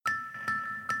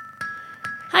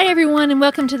Hi, everyone, and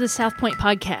welcome to the South Point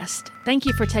Podcast. Thank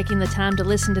you for taking the time to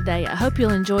listen today. I hope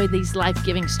you'll enjoy these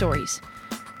life-giving stories.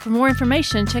 For more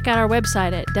information, check out our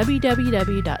website at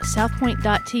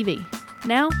www.southpoint.tv.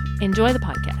 Now, enjoy the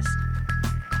podcast.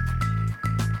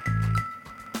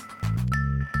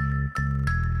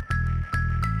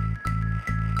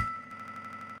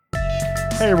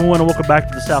 Hey everyone, and welcome back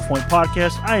to the South Point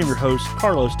Podcast. I am your host,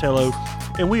 Carlos Tello,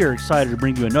 and we are excited to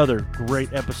bring you another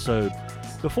great episode.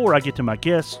 Before I get to my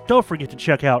guests, don't forget to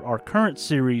check out our current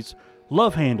series,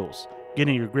 Love Handles,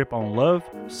 getting your grip on love,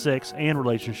 sex, and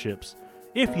relationships.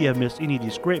 If you have missed any of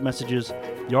these great messages,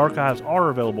 the archives are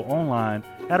available online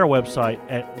at our website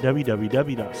at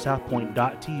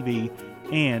www.southpoint.tv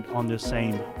and on this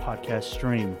same podcast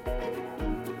stream.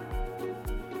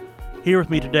 Here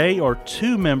with me today are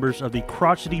two members of the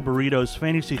Crotchety Burritos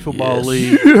Fantasy Football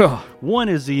League. Yeah. One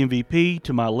is the MVP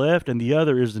to my left, and the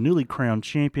other is the newly crowned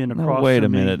champion across No, wait a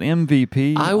from me. minute.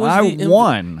 MVP? I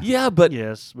won. Yeah, but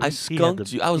Yes, but I he had skunked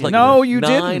the- you. I was he like had No, the- you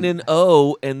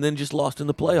 9-0, and then just lost in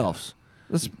the playoffs.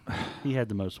 He had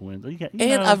the most wins.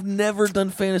 And I've never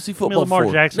done fantasy football Lamar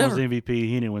before. Jackson Never. was MVP.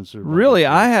 He didn't win Super Bowl. Really,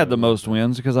 I had the most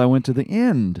wins because I went to the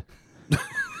end.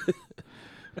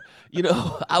 You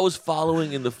know, I was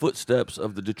following in the footsteps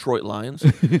of the Detroit Lions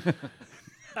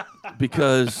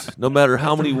because no matter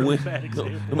how many wins, no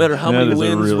matter how That many is a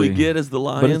wins we really- get as the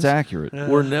But it's Lions, accurate.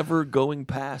 we're never going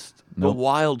past the Nope.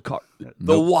 wild card. The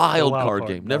Nope. wild The wild card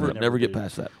card. game. No, Never, we never never get do.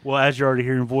 past that. Well, as you're already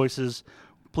hearing voices,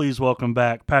 please welcome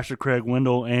back Pastor Craig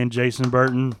Wendell and Jason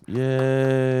Burton.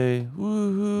 Yay!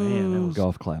 Woohoo! Man, that was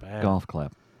Golf clap. bad. Golf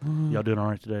clap. Y'all doing all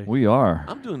right today? We are.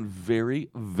 I'm doing very,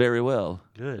 very well.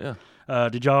 Good. Yeah.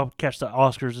 Did y'all catch the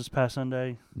Oscars this past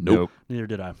Sunday? Nope. Neither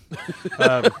did I.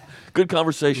 Good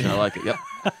conversation. I like it. Yep.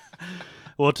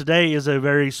 Well, today is a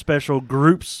very special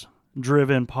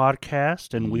groups-driven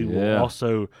podcast, and we will Yeah.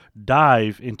 also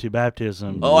dive into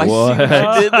baptism. Oh, I see what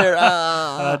I did there.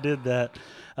 I did that.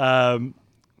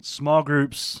 Small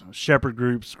groups, shepherd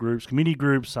groups, community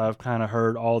groups. I've kind of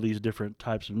heard all these different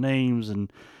types of names, and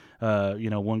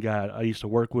one guy I used to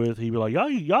work with, he'd be like,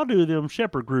 "Y'all do them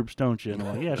shepherd groups, don't you?" And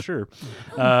I'm like, "Yeah, sure."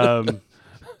 Them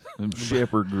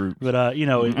shepherd group. But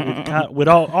it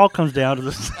all comes down to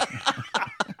this.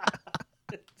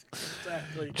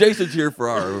 Jason's here for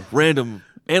our random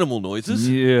animal noises.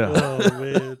 Yeah. Oh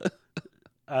man.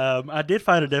 I did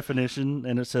find a definition,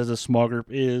 and it says a small group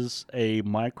is a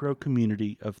micro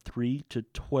community of 3 to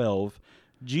 12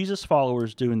 Jesus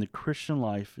followers doing the Christian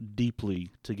life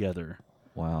deeply together.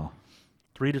 Wow.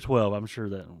 3 to 12. I'm sure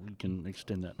that we can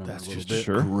extend that number That's a little just bit. a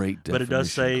Sure. great definition. But it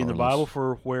does say in the Carlos. Bible,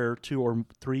 for where 2 or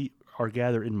 3 are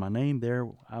gathered in my name, there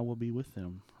I will be with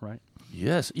them. Right?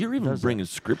 Yes, you're even does that. bringing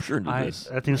scripture into I this.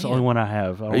 think it's the Man. only one I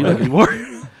have. I Are don't you have like- any more.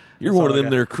 You're That's one all of I them got.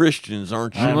 there Christians,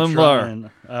 aren't you? I'm I'm Limbar.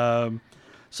 trying.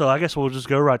 So I guess we'll just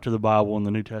go right to the Bible and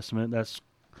the New Testament. That's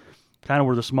kind of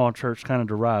where the small church kind of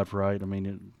derived, right? I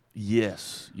mean,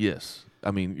 Yes, yes.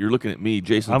 I mean, you're looking at me,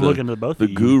 Jason. I'm looking at both the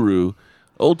of you. guru.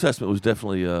 Old Testament was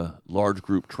definitely a large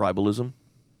group tribalism.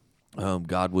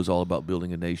 God was all about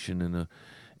building a nation,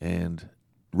 and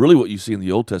really what you see in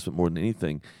the Old Testament more than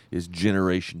anything is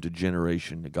generation to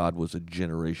generation. God was a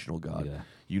generational God. Yeah.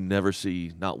 You never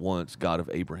see, not once, God of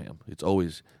Abraham. It's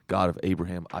always God of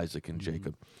Abraham, Isaac, and Mm-hmm.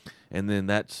 Jacob. And then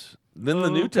the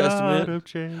New "Oh, God Testament. of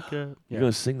Jacob." You're Yeah.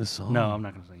 going to sing the song? No, I'm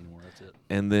not going to sing anymore. That's it.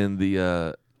 And then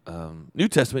the New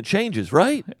Testament changes,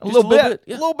 right? A Just little bit.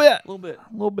 Yeah. A little bit. A little bit.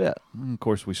 A little bit. And of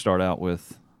course, we start out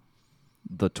with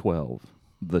the 12,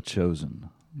 the chosen,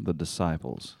 the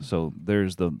disciples. So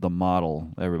there's the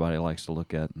model everybody likes to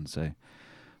look at and say,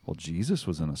 well, Jesus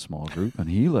was in a small group, and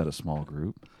he led a small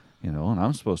group, and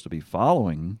I'm supposed to be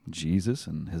following Jesus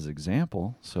and his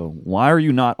example. So why are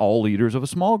you not all leaders of a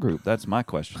small group? That's my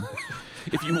question.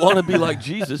 If you want to be like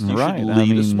Jesus, you Right. should I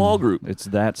lead a mean, small group. It's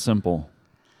that simple.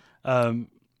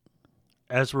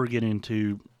 As we're getting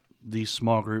into these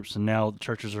small groups, and now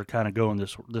churches are kind of going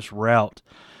this route,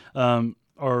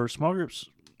 are small groups,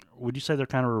 would you say they're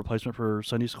kind of a replacement for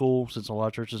Sunday school, since a lot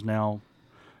of churches now,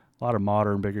 a lot of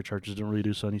modern, bigger churches don't really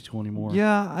do Sunday school anymore?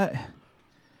 Yeah,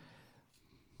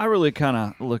 I really kind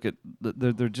of look at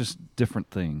they're just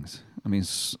different things. I mean,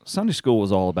 Sunday school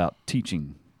was all about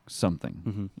teaching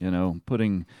something,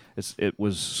 putting it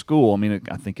was school. I mean,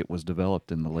 I think it was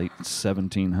developed in the late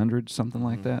 1700s, something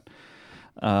like that.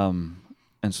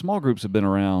 And small groups have been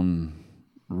around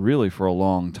really for a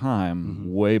long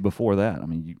time, way before that. I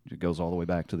mean, it goes all the way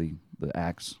back to the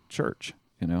Acts church,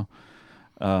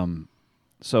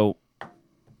 So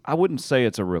I wouldn't say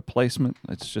it's a replacement.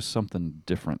 It's just something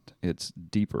different. It's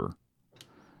deeper.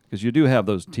 because you do have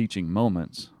those teaching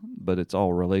moments, but it's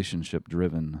all relationship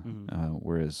driven.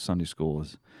 Whereas Sunday school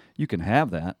is, you can have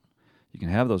that, you can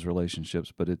have those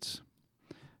relationships, but it's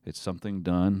something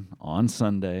done on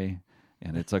Sunday,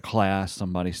 and it's a class.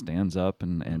 Somebody stands up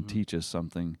and teaches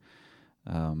something.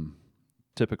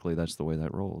 Typically, that's the way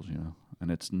that rolls,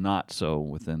 and it's not so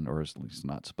within, or at least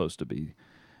not supposed to be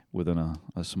within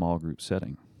a small group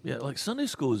setting. Yeah, like Sunday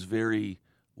school was very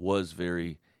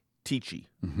teachy,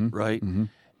 right?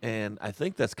 And I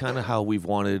think that's kind of how we've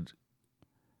wanted.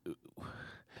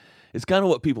 It's kind of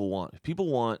what people want. If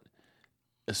people want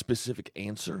a specific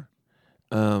answer,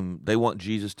 they want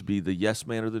Jesus to be the yes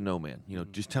man or the no man.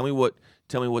 Just tell me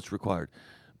what's required.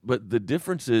 But the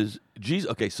difference is Jesus.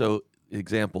 Okay, so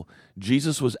example,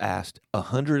 Jesus was asked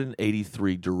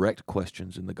 183 direct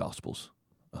questions in the Gospels.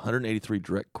 183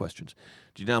 direct questions.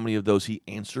 Do you know how many of those he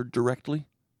answered directly?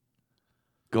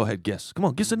 Go ahead, guess. Come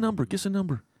on, guess a number. Guess a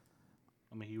number.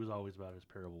 I mean, he was always about his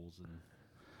parables, and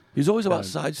he's always about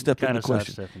sidestepping the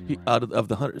question. Right. Out of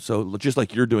the 100, so just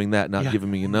like you're doing that, not giving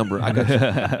me a number. I got you.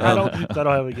 I don't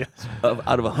have a guess.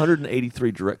 Out of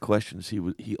 183 direct questions,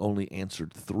 he only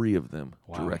answered 3 of them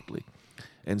directly,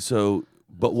 and so.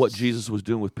 But what Jesus was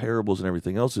doing with parables and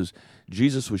everything else is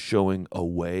Jesus was showing a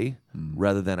way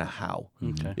rather than a how.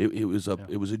 Okay. It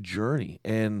was a journey,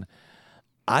 and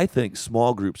I think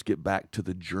small groups get back to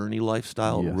the journey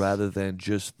lifestyle rather than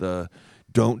just the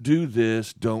don't do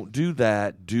this, don't do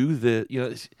that, do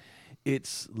this.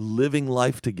 It's living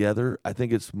life together. I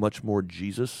think it's much more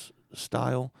Jesus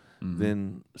style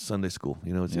than Sunday school.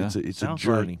 It's a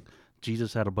journey. Like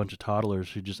Jesus had a bunch of toddlers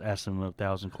who just asked him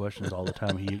 1,000 questions all the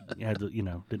time. He had to,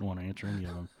 didn't want to answer any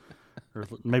of them. Or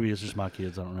maybe it's just my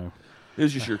kids. I don't know. It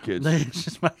was just your kids. It's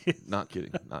just my kids. Not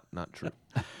kidding. Not true.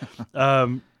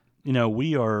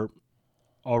 We are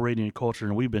already in a culture,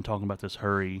 and we've been talking about this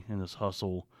hurry and this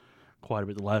hustle quite a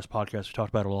bit. The last podcast we talked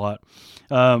about it a lot.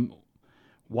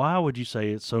 Why would you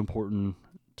say it's so important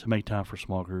to make time for a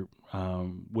small group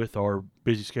with our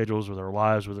busy schedules, with our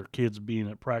lives, with our kids being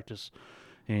at practice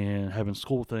and having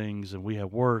school things, and we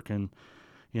have work, and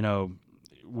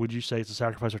would you say it's a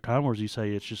sacrifice of time, or would you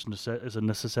say it's just it's a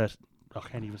necessity? I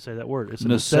can't even say that word. It's a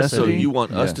necessity. So you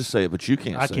want us to say it, but you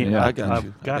can't. I can't. I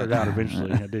got it out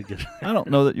eventually. I did get it. I don't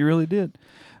know that you really did.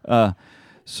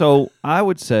 So I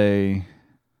would say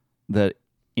that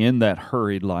in that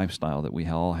hurried lifestyle that we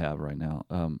all have right now,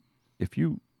 if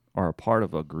you are a part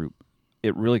of a group,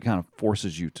 it really kind of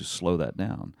forces you to slow that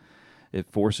down. It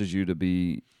forces you to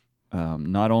be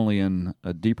not only in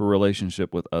a deeper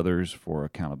relationship with others for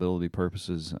accountability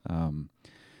purposes,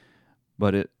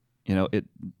 but it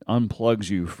unplugs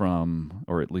you from,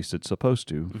 or at least it's supposed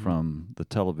to, from the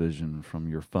television, from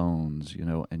your phones,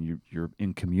 and you're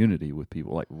in community with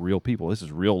people, like real people. This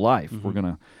is real life. We're going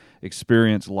to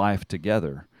experience life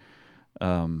together.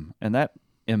 And that,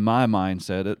 in my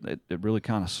mindset, it really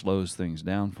kind of slows things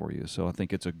down for you. So I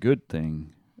think it's a good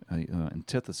thing,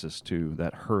 antithesis to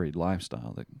that hurried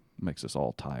lifestyle that makes us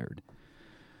all tired.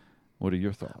 What are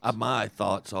your thoughts? My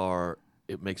thoughts are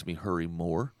it makes me hurry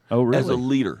more. Oh, really? As a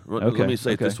leader. Okay. Let me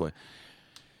say it this way.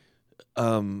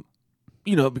 And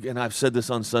I've said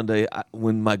this on Sunday,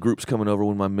 when my group's coming over,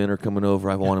 when my men are coming over,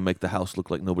 I want to make the house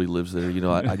look like nobody lives there.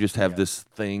 I just have this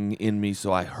thing in me,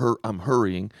 so I'm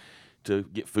hurrying to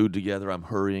get food together. I'm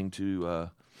hurrying to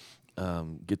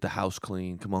get the house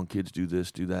clean. Come on, kids, do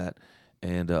this, do that.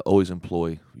 And always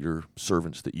employ your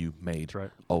servants that you made. That's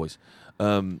right. Always.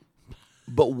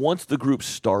 But once the group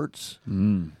starts,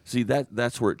 see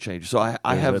that's where it changes. So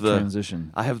I have the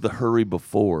transition. I have the hurry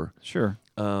before. Sure.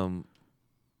 But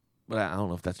I don't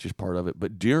know if that's just part of it.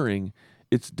 But during,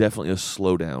 it's definitely a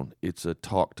slowdown. It's a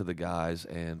talk to the guys,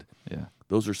 and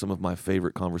those are some of my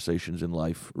favorite conversations in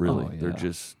life. Really,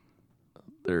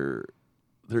 they're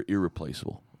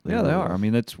irreplaceable. They are. I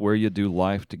mean, that's where you do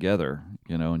life together,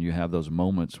 and you have those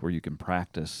moments where you can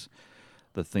practice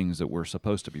the things that we're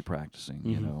supposed to be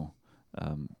practicing.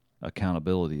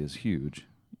 Accountability is huge.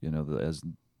 As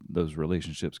those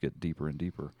relationships get deeper and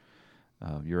deeper,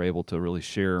 you're able to really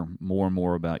share more and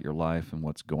more about your life and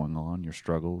what's going on, your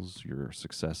struggles, your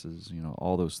successes,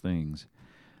 all those things.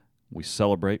 We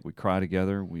celebrate, we cry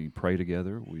together, we pray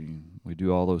together, we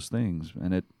do all those things,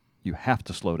 and you have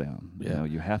to slow down.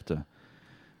 You have to.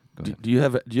 Do you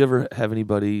ever have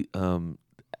anybody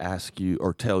ask you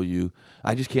or tell you,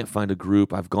 I just can't find a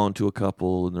group. I've gone to a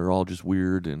couple and they're all just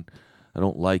weird and I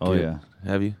don't like it. Oh yeah.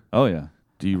 Have you? Oh yeah.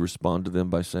 Do you respond to them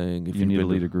by saying, if you need to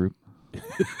lead a group?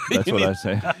 That's what I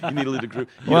say. You need to lead a group.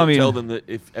 You don't tell them that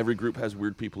if every group has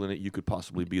weird people in it, you could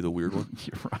possibly be the weird one.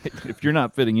 You're right. If you're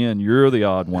not fitting in, you're the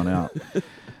odd one out.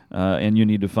 And you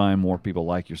need to find more people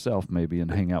like yourself maybe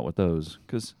and hang out with those.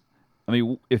 Because I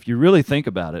mean, if you really think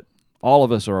about it, all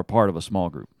of us are a part of a small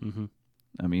group. Mm-hmm.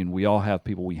 I mean, we all have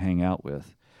people we hang out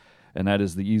with, and that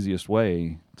is the easiest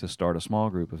way to start a small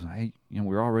group. Is, hey,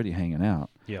 we're already hanging out.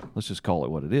 Yeah. Let's just call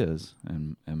it what it is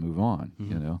and move on.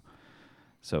 Mm-hmm.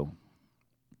 So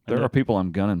there are people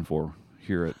I'm gunning for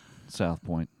here at South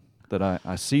Point that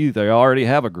I see they already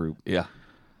have a group. Yeah.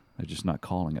 They're just not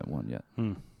calling it one yet.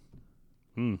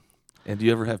 And do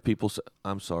you ever have people say,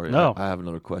 I'm sorry, No. I have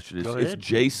another question. Go It's ahead.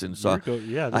 Jason. So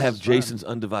Yeah, I have Jason's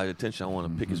undivided attention. I want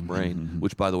to pick his brain,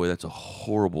 which, by the way, that's a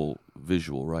horrible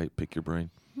visual, right? Pick your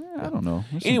brain. Yeah, I don't know.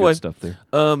 There's some Anyway, good stuff there.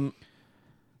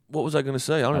 What was I going to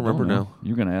say? I don't remember know. now.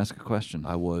 You're going to ask a question.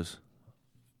 I was.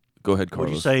 Go ahead, Carlos.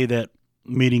 Would you say that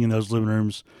meeting in those living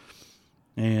rooms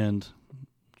and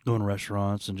going to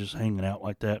restaurants and just hanging out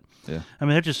like that? Yeah. I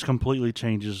mean, that just completely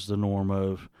changes the norm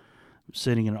of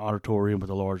sitting in an auditorium with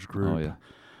a large group. Oh,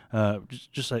 yeah.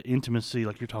 Just that intimacy,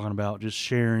 like you're talking about, just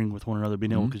sharing with one another,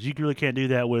 being able, because you really can't do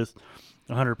that with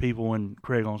 100 people and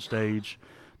Craig on stage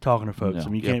talking to folks. No. I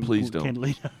mean, you Yeah, can't. please don't.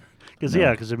 Because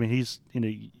No. I mean, he's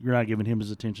you're not giving him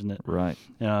his attention that Right.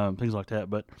 things like that.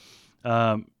 But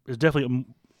it's definitely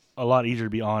a lot easier to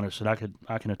be honest, and I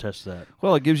can attest to that.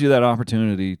 Well, it gives you that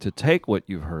opportunity to take what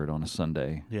you've heard on a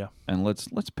Sunday, Yeah. and let's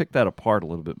pick that apart a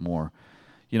little bit more.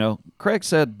 Craig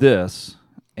said this,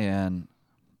 and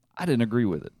I didn't agree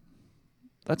with it.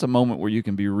 That's a moment where you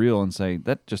can be real and say,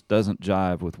 that just doesn't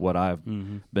jive with what I've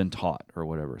been taught or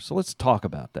whatever. So let's talk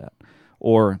about that.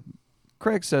 Or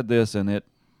Craig said this, and it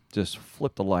just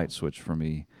flipped the light switch for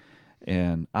me,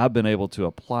 and I've been able to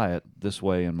apply it this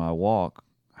way in my walk.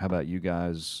 How about you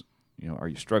guys? Are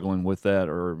you struggling with that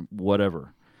or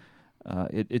whatever?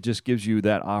 It just gives you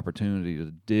that opportunity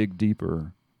to dig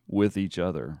deeper with each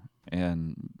other.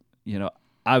 And,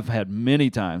 I've had many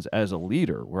times as a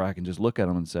leader where I can just look at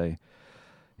them and say,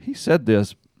 he said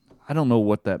this, I don't know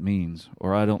what that means,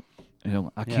 or I don't,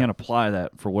 I can't apply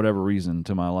that for whatever reason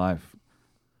to my life.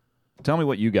 Tell me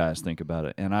what you guys think about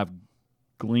it. And I've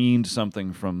gleaned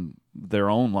something from their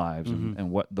own lives and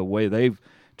what the way they've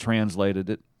translated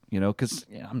it, because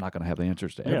I'm not going to have the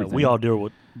answers to everything. We all deal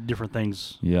with different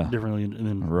things Yeah. differently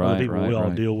than Right, other people. right, We all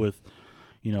right. deal with,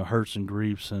 hurts and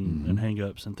griefs and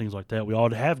hang-ups and things like that. We all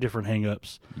have different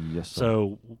hang-ups. Yes, sir.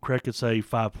 So Craig could say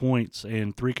 5 points,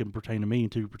 and 3 can pertain to me,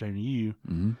 and 2 pertain to you,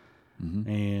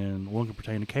 and 1 can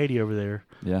pertain to Katie over there,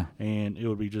 Yeah. and it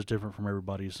would be just different from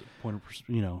everybody's point of,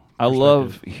 I love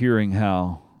perspective. hearing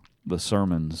how the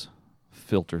sermons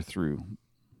filter through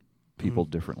people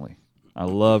differently. I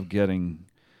love getting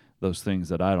those things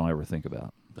that I don't ever think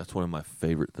about. That's one of my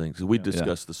favorite things. We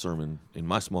discussed the sermon in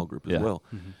my small group as Yeah. well.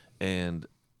 And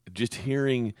just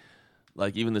hearing,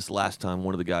 like, even this last time,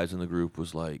 one of the guys in the group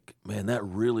was like, man,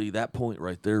 that point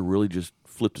right there really just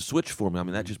flipped a switch for me. I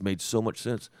mean, that just made so much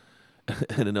sense.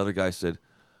 And another guy said,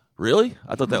 really?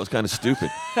 I thought that was kind of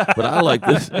stupid. But I like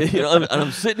this. And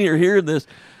I'm sitting here hearing this,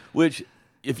 which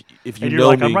if you And you're know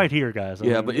like, me. I'm right here, guys.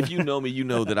 Yeah, but if you know me, you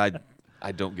know that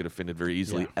I don't get offended very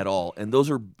easily at all. And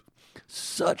those are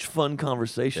such fun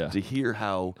conversations to hear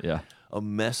how a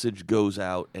message goes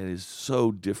out and is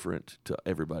so different to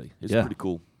everybody. It's pretty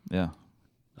cool. Yeah.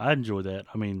 I enjoy that.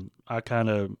 I mean, I kind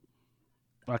of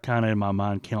in my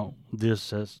mind count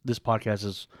this podcast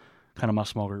as kind of my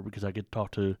small group, because I get to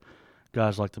talk to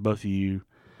guys like the both of you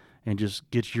and just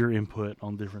get your input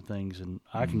on different things, and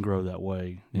I can grow that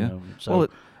way. You know? So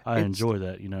I enjoy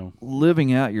that.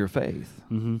 Living out your faith.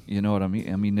 Mm-hmm. You know what I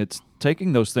mean? I mean, it's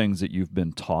taking those things that you've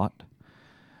been taught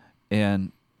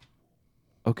and,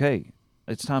 okay,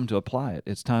 it's time to apply it.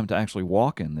 It's time to actually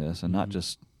walk in this and not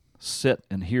just sit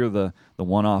and hear the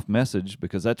one-off message,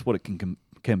 because that's what it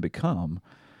can become.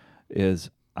 Is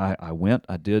I went,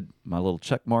 I did my little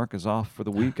check mark is off for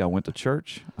the week. I went to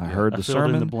church. I heard the filled in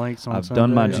sermon. the blanks on I've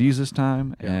done my Sunday. Jesus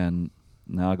time, and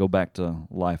now I go back to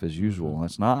life as usual.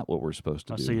 That's not what we're supposed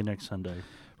to I'll do. see you next Sunday.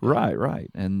 Right.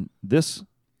 And this,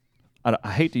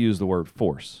 I hate to use the word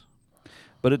force,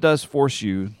 but it does force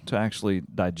you to actually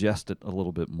digest it a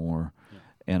little bit more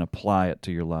and apply it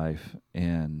to your life.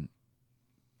 And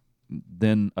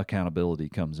then accountability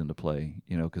comes into play,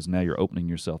 because now you're opening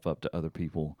yourself up to other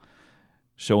people,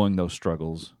 showing those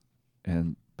struggles,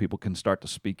 and people can start to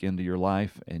speak into your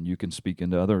life, and you can speak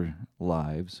into other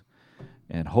lives,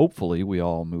 and hopefully we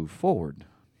all move forward.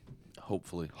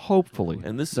 Hopefully.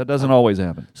 And this that doesn't always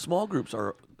happen. Small groups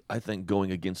are, I think,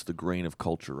 going against the grain of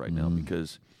culture right now,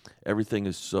 because everything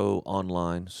is so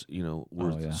online.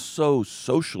 We're so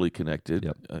socially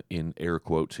connected, in air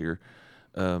quotes here.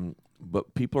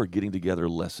 But people are getting together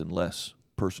less and less,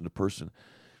 person to person.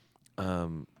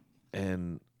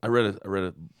 And I read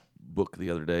a book the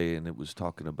other day, and it was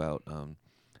talking about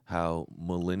how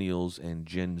millennials and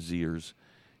Gen Zers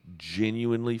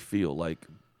genuinely feel like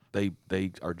they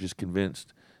are just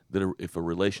convinced that if a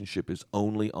relationship is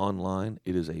only online,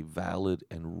 it is a valid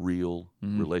and real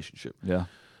relationship. Yeah.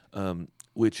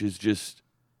 Which is just,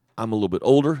 I'm a little bit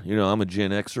older, I'm a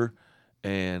Gen Xer,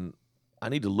 and I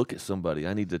need to look at somebody.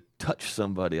 I need to touch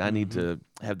somebody. I need to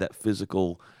have that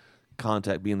physical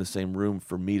contact, be in the same room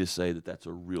for me to say that that's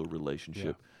a real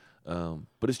relationship.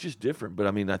 But it's just different. But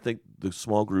I mean, I think the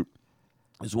small group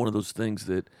is one of those things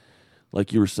that,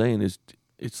 like you were saying,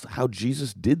 it's how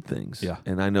Jesus did things. Yeah.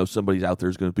 And I know somebody out there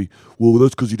is going to be, well,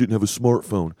 that's because you didn't have a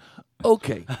smartphone.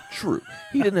 Okay, true.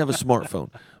 He didn't have a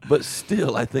smartphone. But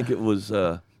still, I think it was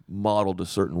modeled a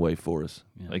certain way for us.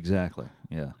 Yeah. Exactly.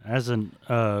 Yeah. As an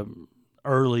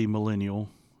early millennial,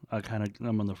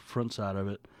 I'm on the front side of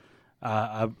it.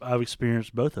 I've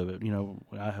experienced both of it.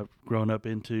 I have grown up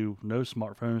into no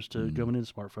smartphones to going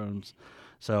into smartphones,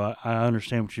 so I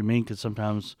understand what you mean, because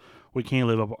sometimes we can't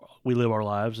live our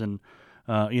lives, and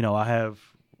I'm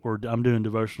doing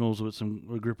devotionals with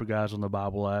a group of guys on the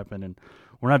Bible app, and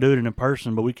we're not doing it in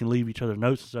person, but we can leave each other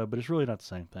notes and stuff. But it's really not the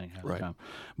same thing half the time.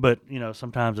 But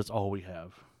sometimes it's all we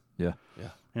have. Yeah.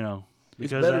 Yeah.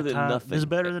 Because it's better than nothing. It's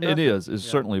better than nothing. It is. It's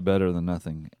certainly better than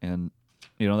nothing, and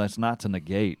that's not to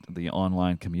negate the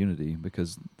online community,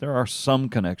 because there are some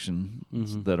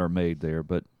connections that are made there,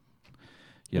 but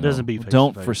doesn't be face-to-face.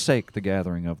 Don't forsake the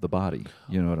gathering of the body.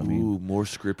 You know what I mean? Ooh, more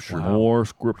scripture. Wow. More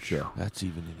scripture. That's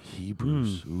even in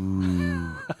Hebrews.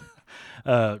 Ooh.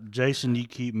 Jason, you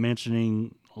keep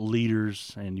mentioning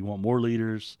leaders, and you want more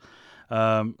leaders.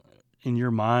 In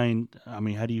your mind, I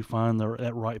mean, how do you find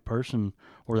that right person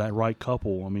or that right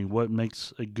couple? I mean, what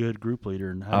makes a good group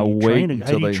leader, and how do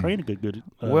you train a good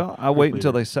Well, I wait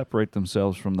until they separate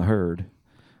themselves from the herd,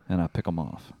 and I pick them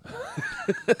off.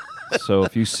 So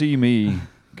if you see me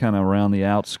kind of around the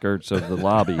outskirts of the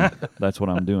lobby, that's what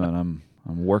I'm doing.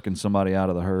 I'm working somebody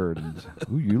out of the herd, and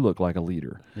ooh, you look like a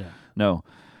leader. Yeah. No.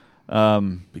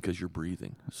 Because you're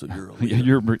breathing, so you're a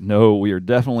leader. No, we are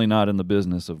definitely not in the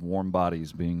business of warm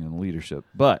bodies being in leadership.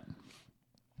 But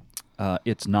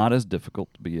it's not as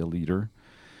difficult to be a leader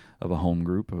of a home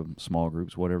group, of small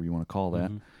groups, whatever you want to call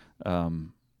that.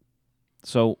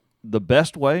 So the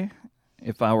best way,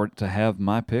 if I were to have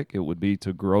my pick, it would be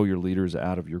to grow your leaders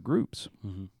out of your groups.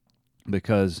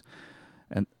 Because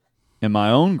in my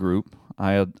own group,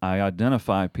 I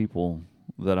identify people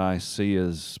that I see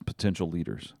as potential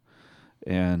leaders.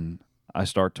 And I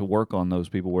start to work on those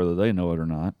people, whether they know it or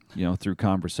not, through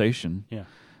conversation. Yeah.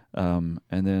 And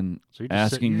then So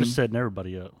asking you're just them. setting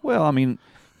everybody up. Well, I mean,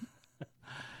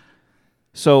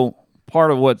 so part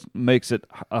of what makes it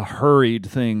a hurried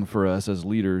thing for us as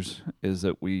leaders is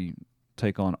that we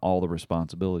take on all the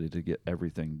responsibility to get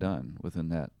everything done within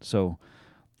that. So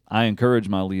I encourage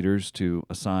my leaders to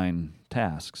assign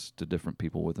tasks to different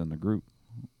people within the group.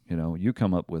 You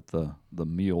come up with the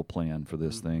meal plan for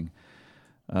this thing.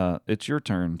 It's your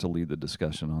turn to lead the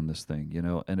discussion on this thing,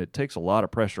 and it takes a lot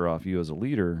of pressure off you as a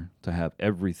leader to have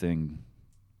everything,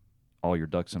 all your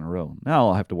ducks in a row. Now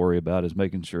all I have to worry about is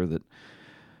making sure that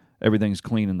everything's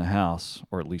clean in the house,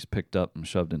 or at least picked up and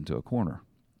shoved into a corner.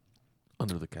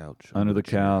 Under the couch. Under the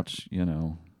couch,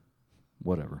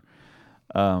 whatever.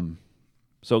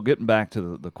 So getting back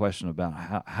to the question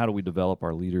about how do we develop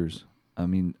our leaders, I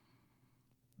mean,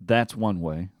 that's one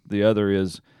way. The other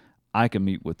is I can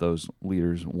meet with those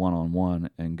leaders one-on-one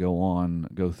and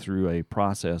go through a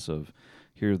process of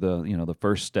here are the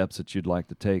first steps that you'd like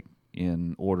to take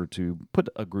in order to put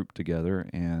a group together.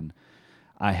 And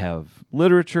I have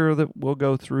literature that we'll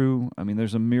go through. I mean,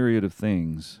 there's a myriad of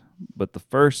things, but the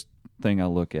first thing I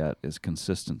look at is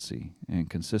consistency, and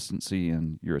consistency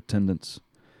in your attendance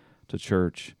to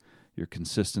church, your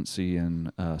consistency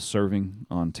in serving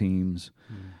on teams,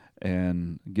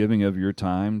 and giving of your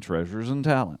time, treasures, and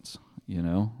talents.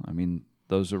 I mean,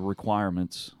 those are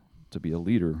requirements to be a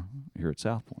leader here at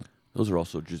South Point. Those are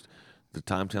also just the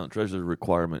time, talent, treasures, a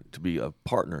requirement to be a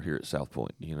partner here at South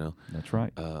Point. That's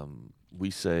right. We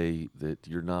say that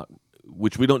you're not,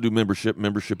 which we don't do membership.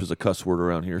 Membership is a cuss word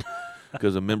around here.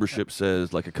 Because a membership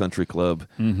says, like a country club,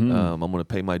 I'm going to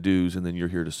pay my dues, and then you're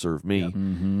here to serve me.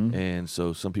 And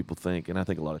so some people think, and I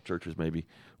think a lot of churches maybe,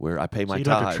 where I pay my you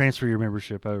tithe. don't have to transfer your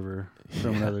membership over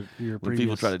from another year. When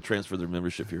people try to transfer their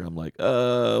membership here, I'm like,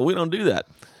 we don't do that.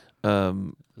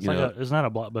 It's not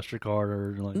a Blockbuster card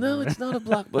or like. No, it's not a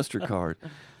Blockbuster card.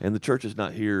 And the church is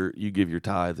not here. You give your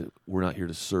tithe. We're not here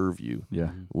to serve you.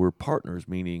 Yeah, we're partners,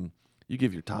 meaning. You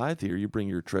give your tithe here, you bring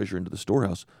your treasure into the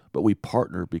storehouse, but we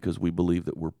partner because we believe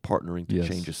that we're partnering to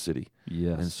change a city.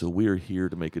 Yes. And so we are here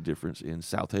to make a difference in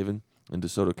South Haven, in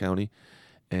DeSoto County,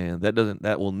 And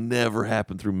that will never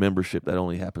happen through membership. That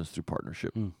only happens through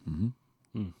partnership.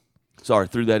 Sorry,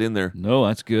 threw that in there. No,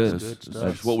 that's good.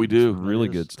 That's what we do. Really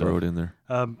That is. good stuff. Throw it in there.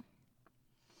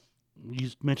 You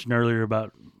mentioned earlier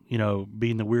about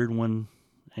being the weird one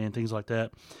and things like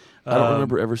that. I don't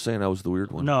remember ever saying I was the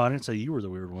weird one. No, I didn't say you were the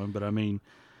weird one, but I mean,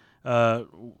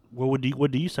 what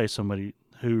do you say somebody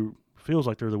who feels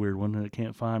like they're the weird one and it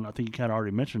can't find? I think you kind of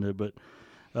already mentioned it, but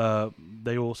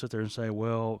they will sit there and say,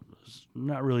 "Well, it's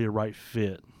not really a right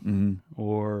fit,"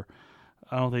 or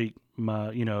 "I don't think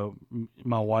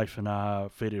my wife and I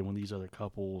fit in with these other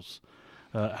couples."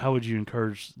 How would you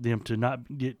encourage them to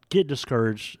not get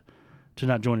discouraged, to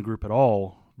not join a group at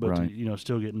all, but Right. to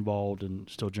still get involved and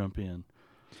still jump in?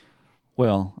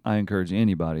 Well, I encourage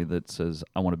anybody that says,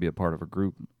 I want to be a part of a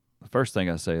group. The first thing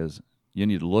I say is you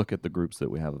need to look at the groups that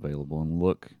we have available and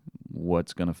look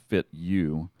what's going to fit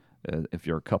you. If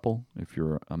you're a couple, if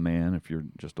you're a man, if you're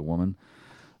just a woman.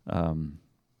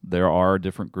 There are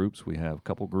different groups. We have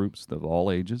couple groups of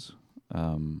all ages,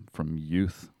 from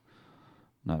youth,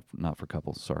 not for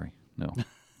couples, sorry, no,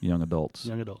 young adults.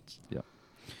 Young adults.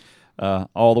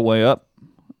 All the way up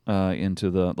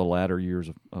into the latter years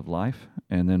of life.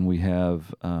 And then we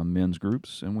have men's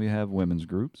groups and we have women's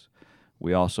groups.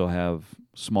 We also have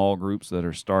small groups that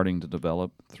are starting to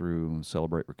develop through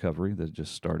Celebrate Recovery that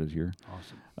just started here.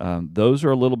 Awesome. Those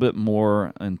are a little bit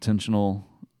more intentional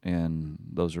and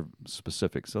those are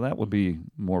specific. So that would be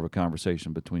more of a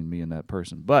conversation between me and that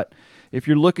person. But if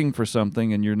you're looking for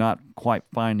something and you're not quite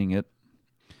finding it,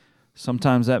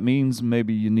 sometimes that means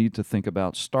maybe you need to think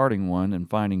about starting one and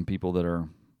finding people that are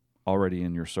already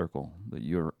in your circle, that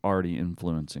you're already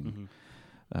influencing,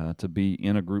 to be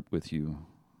in a group with you.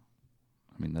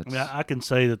 I can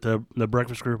say that the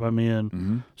breakfast group I'm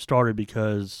in started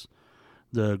because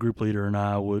the group leader and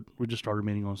I we just started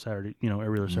meeting on Saturday,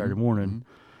 every other Saturday morning,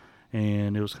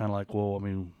 and it was kind of like, well, I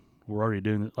mean, we're already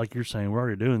doing it, like you're saying, we're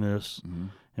already doing this,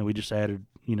 and we just added,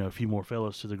 a few more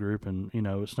fellows to the group, and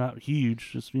it's not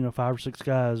huge, just 5 or 6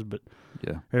 guys, but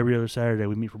every other Saturday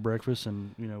we meet for breakfast,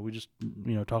 and we just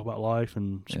talk about life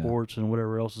and sports and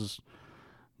whatever else is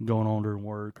going on during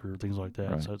work or things like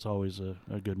that. Right. So it's always a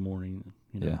good morning.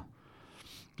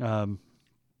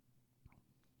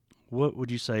 What would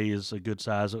you say is a good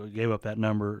size? I gave out that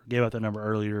number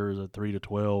earlier as a 3 to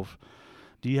 12.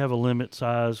 Do you have a limit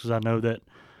size? Because I know that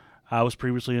I was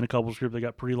previously in a couples group that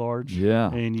got pretty large.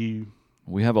 Yeah. And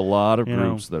we have a lot of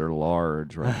groups that are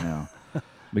large right now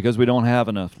because we don't have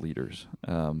enough leaders.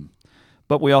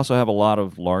 But we also have a lot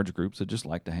of large groups that just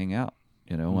like to hang out.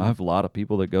 I have a lot of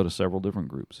people that go to several different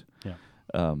groups. Yeah.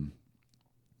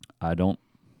 I don't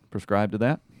prescribe to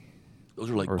that. Those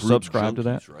are like or group subscribe to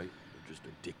junkies, that. right? They're just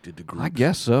addicted to groups. I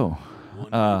guess so.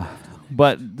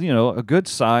 But a good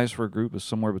size for a group is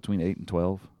somewhere between 8 and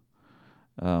 12.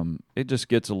 It just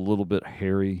gets a little bit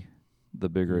hairy the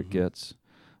bigger it gets,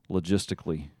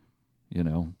 logistically.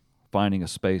 Finding a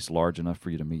space large enough for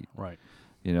you to meet. Right.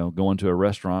 Going to a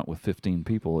restaurant with 15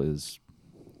 people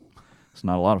it's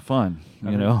not a lot of fun.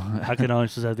 I can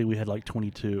honestly say I think we had like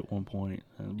 22 at one point.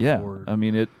 Yeah, I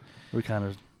mean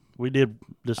we did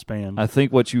disband. I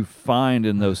think what you find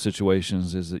in those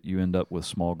situations is that you end up with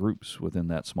small groups within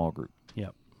that small group.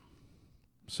 Yep.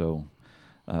 So,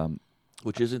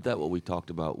 which isn't that what we talked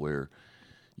about, where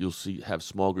you'll have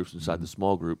small groups inside the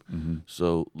small group.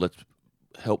 So let's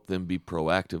help them be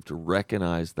proactive to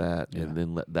recognize that, and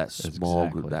then let that small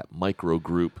group, that micro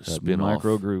group, spin off.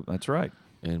 Micro group. That's right.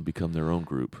 And become their own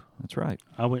group. That's right.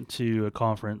 I went to a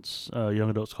conference,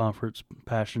 Young Adults Conference.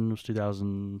 Passion was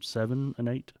 2007 and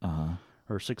 8,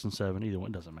 or 6 and 7. Either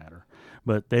one, doesn't matter.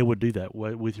 But they would do that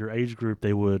with your age group.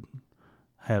 They would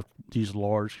have these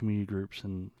large community groups,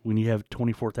 and when you have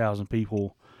 24,000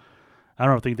 people, I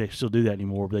don't think they still do that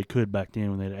anymore, but they could back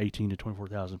then when they had 18 to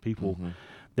 24,000 people.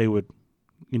 They would,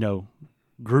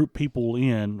 group people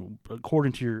in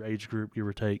according to your age group, give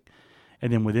or take.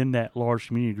 And then within that large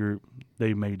community group,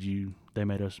 they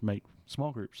made us make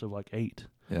small groups of like 8.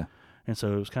 Yeah. And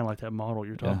so it was kind of like that model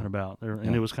you're talking about.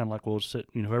 And it was kind of like, well,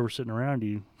 whoever's sitting around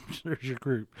you, there's your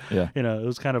group. Yeah. It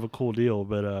was kind of a cool deal,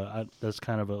 but that's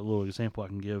kind of a little example I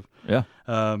can give. Yeah.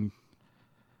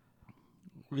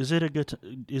 Is it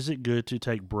good to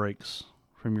take breaks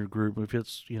from your group if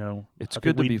it's, it's I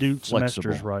good think to we be do flexible.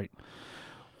 semesters right.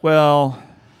 Well,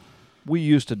 we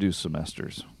used to do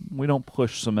semesters. We don't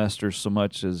push semesters so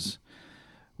much as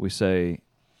we say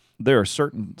there are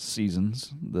certain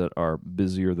seasons that are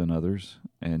busier than others,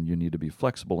 and you need to be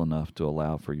flexible enough to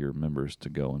allow for your members to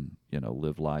go and,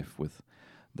 live life with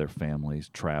their families,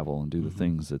 travel, and do the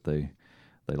things that they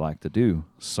like to do.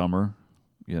 Summer,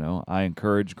 I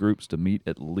encourage groups to meet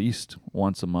at least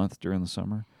once a month during the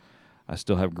summer. I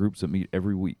still have groups that meet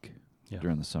every week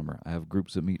during the summer. I have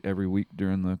groups that meet every week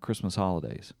during the Christmas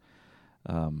holidays.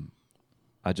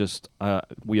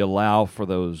 We allow for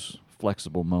those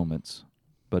flexible moments,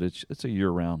 but it's a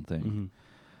year-round thing.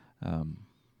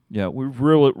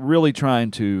 We're really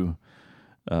trying to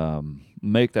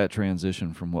make that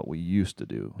transition from what we used to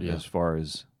do as far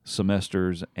as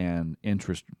semesters and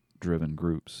interest-driven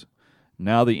groups.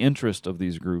 Now the interest of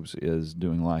these groups is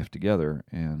doing life together,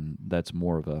 and that's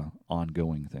more of a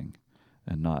ongoing thing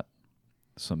and not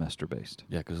semester-based.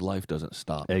 Yeah, because life doesn't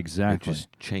stop. Exactly. It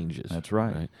just changes. That's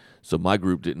right. So my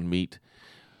group didn't meet.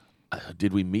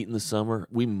 Did we meet in the summer?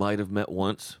 We might have met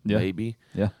once, maybe.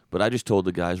 Yeah. But I just told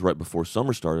the guys right before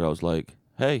summer started, I was like,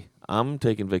 hey, I'm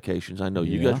taking vacations. I know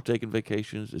you guys are taking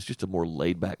vacations. It's just a more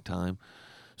laid-back time.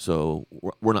 So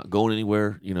we're not going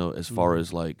anywhere, as far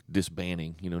as like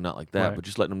disbanding, not like that, but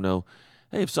just letting them know,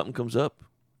 hey, if something comes up,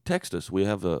 text us. We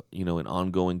have an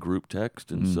ongoing group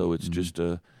text, and so it's just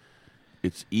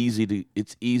it's easy to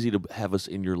have us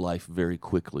in your life very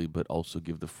quickly, but also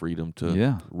give the freedom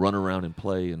to run around and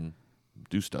play and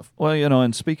do stuff. Well,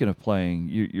 and speaking of playing,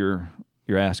 you're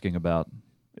asking about,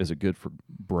 is it good for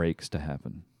breaks to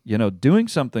happen? Doing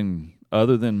something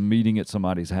other than meeting at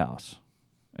somebody's house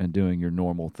and doing your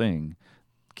normal thing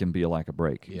can be like a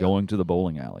break. Yeah. Going to the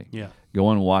bowling alley,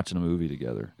 going and watching a movie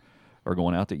together, or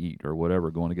going out to eat or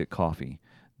whatever, going to get coffee.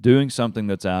 Doing something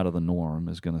that's out of the norm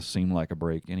is going to seem like a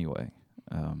break anyway.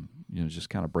 Just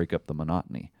kind of break up the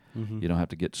monotony. You don't have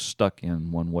to get stuck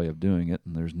in one way of doing it,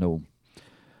 and there's no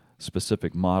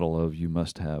specific model of you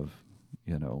must have,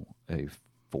 a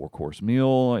 4-course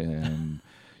meal and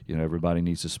everybody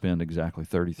needs to spend exactly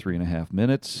 33 and a half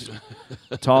minutes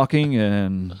talking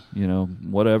and,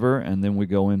 whatever. And then we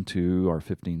go into our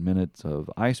 15 minutes of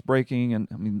ice breaking. And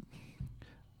I mean,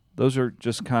 those are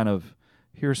just kind of,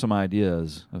 here's some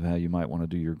ideas of how you might want to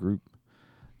do your group.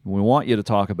 We want you to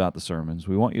talk about the sermons.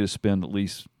 We want you to spend at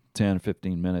least 10 or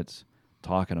 15 minutes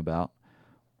talking about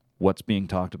what's being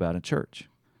talked about in church.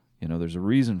 There's a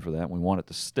reason for that. We want it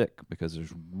to stick because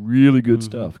there's really good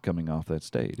stuff coming off that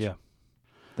stage. Yeah.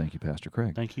 Thank you, Pastor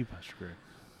Craig. Thank you, Pastor Craig.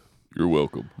 You're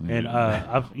welcome. And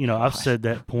I've said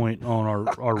that point on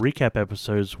our recap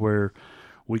episodes where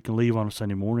we can leave on a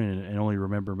Sunday morning and only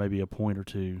remember maybe a point or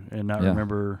two and not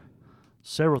remember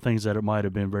several things that it might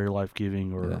have been very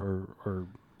life-giving or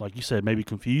like you said, maybe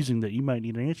confusing that you might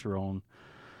need an answer on.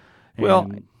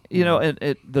 And,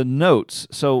 the notes.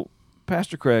 So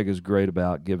Pastor Craig is great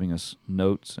about giving us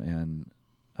notes, and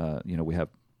we have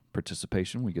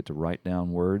participation. We get to write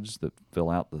down words that fill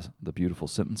out the beautiful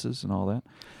sentences and all that.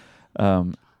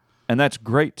 And that's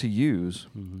great to use.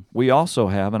 Mm-hmm. We also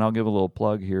have, and I'll give a little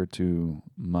plug here to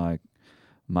my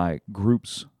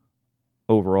group's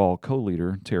overall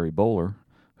co-leader, Terry Bowler,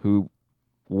 who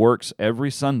works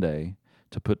every Sunday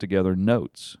to put together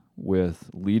notes with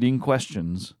leading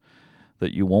questions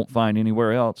that you won't find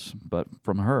anywhere else but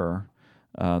from her,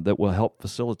 that will help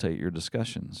facilitate your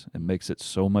discussions. It makes it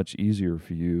so much easier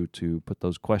for you to put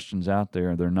those questions out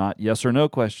there. They're not yes or no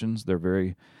questions. They're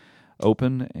very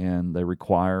open, and they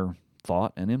require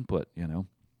thought and input, And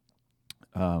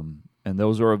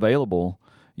those are available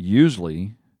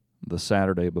usually the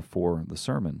Saturday before the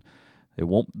sermon.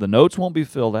 The notes won't be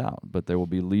filled out, but there will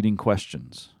be leading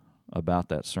questions about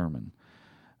that sermon.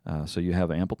 So you have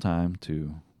ample time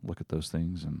to look at those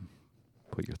things and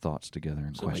put your thoughts together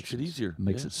and questions. It makes it easier. It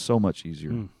makes it so much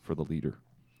easier for the leader.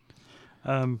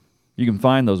 You can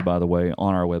find those, by the way,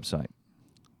 on our website.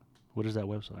 What is that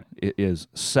website? It is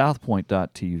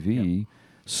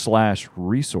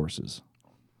southpoint.tv/resources.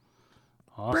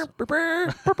 Awesome.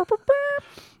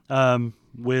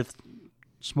 With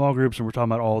small groups, and we're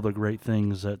talking about all the great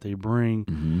things that they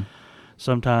bring,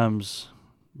 sometimes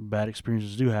bad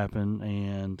experiences do happen,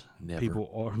 and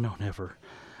people are never.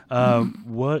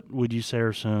 What would you say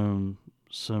are some?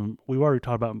 We've already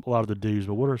talked about a lot of the do's,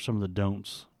 but what are some of the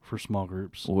don'ts for small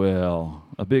groups? Well,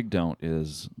 a big don't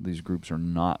is these groups are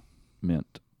not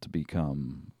meant to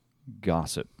become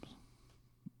gossip,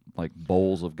 like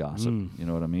bowls of gossip. You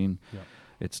know what I mean? Yep.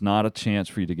 It's not a chance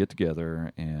for you to get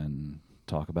together and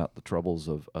talk about the troubles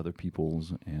of other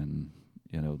people's and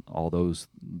all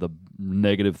the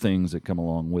negative things that come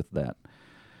along with that.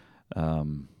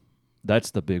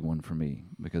 That's the big one for me,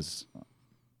 because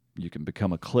you can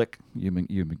become a clique.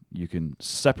 You can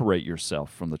separate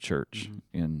yourself from the church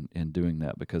in doing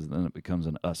that, because then it becomes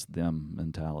an us-them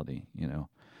mentality.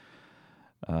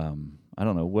 I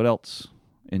don't know what else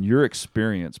in your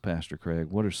experience, Pastor Craig.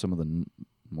 What are some of the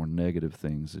more negative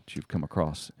things that you've come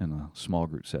across in a small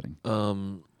group setting?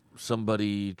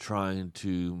 somebody trying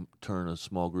to turn a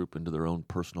small group into their own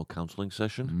personal counseling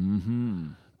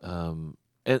session.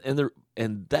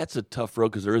 And that's a tough road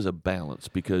because there is a balance,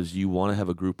 because you want to have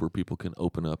a group where people can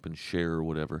open up and share or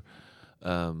whatever.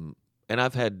 And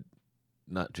I've had,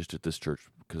 not just at this church,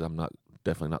 because I'm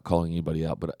definitely not calling anybody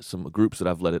out, but some groups that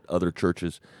I've led at other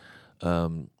churches,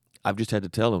 I've just had to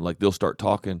tell them, like, they'll start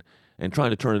talking and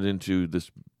trying to turn it into this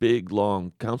big,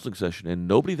 long counseling session, and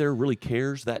nobody there really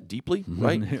cares that deeply,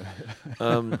 right?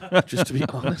 Just to be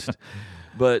honest.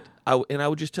 But I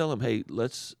would just tell them, hey,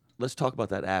 let's talk about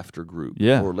that after group,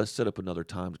 or let's set up another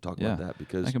time to talk about that,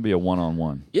 because that can be a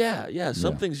one-on-one. Yeah.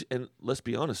 Some things, and let's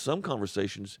be honest, some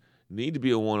conversations need to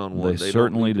be a one-on-one. They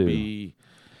certainly don't need do. to be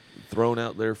thrown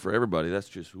out there for everybody. That's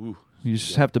just You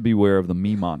just have to beware of the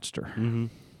me monster. Mm-hmm.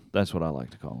 That's what I like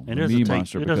to call It them. The doesn't me take-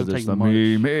 monster, it because doesn't it's take the much.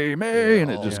 me,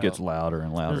 and it just Yeah. gets louder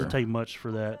and It louder. doesn't take much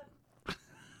for that.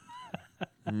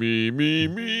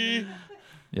 me.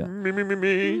 Yeah.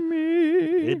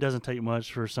 Me. It doesn't take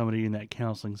much for somebody in that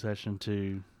counseling session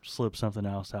to slip something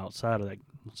else outside of that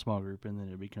small group, and then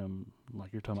it become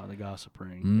like you're talking about the gossip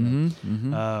ring.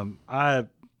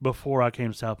 Before I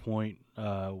came to South Point,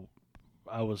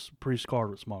 I was pretty scarred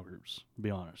with small groups, to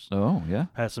be honest. Oh, yeah.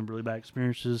 Had some really bad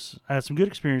experiences. I had some good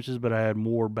experiences, but I had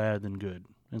more bad than good.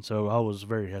 And so I was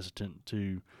very hesitant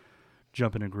to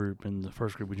jump in a group. And the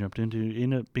first group we jumped into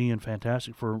ended up being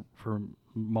fantastic for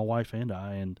my wife and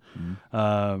I. And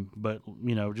but,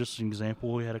 just an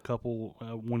example, we had a couple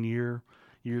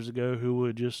years ago who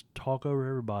would just talk over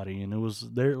everybody. And it was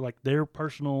their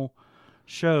personal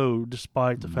show,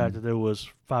 despite the fact that there was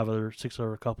 6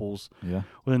 other couples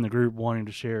within the group wanting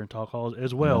to share and talk all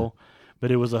as well.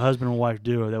 But it was a husband and wife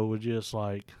duo that would just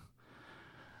like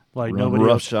Run nobody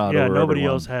else. roughshod Yeah, over nobody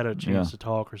everyone. else had a chance Yeah. to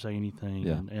talk or say anything.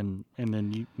 Yeah. And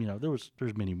then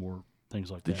there's many more things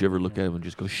like that. Did you ever look at him and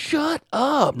just go, "Shut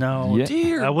up"? No, Yeah.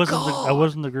 Dear I wasn't. God. I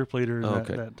wasn't the group leader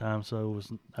Okay. that time, so it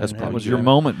wasn't. I That's didn't have That probably was to your do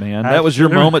moment, man. I- That was your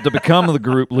moment to become the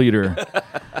group leader.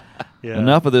 Yeah.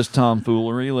 Enough of this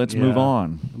tomfoolery. Let's move Yeah.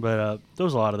 on. But there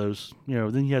was a lot of those.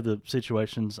 Then you have the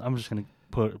situations. I'm just going to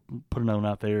put a note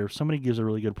out there. If somebody gives a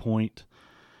really good point,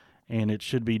 and it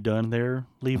should be done there,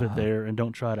 leave it there, and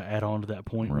don't try to add on to that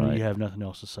point when Right. you have nothing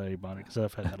else to say about it. Because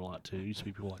I've had that a lot too. Used to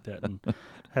be people like that, and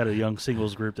had a young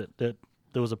singles group that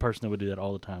there was a person that would do that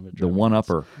all the time. The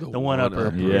one-upper. The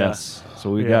one-upper. Yes.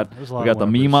 So we Yeah, got there's a lot we got of the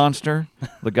me one-uppers. monster,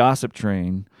 the gossip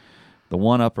train, the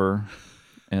one-upper,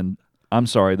 and I'm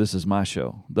sorry, this is my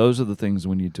show. Those are the things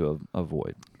we need to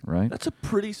avoid, right? That's a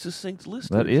pretty succinct list.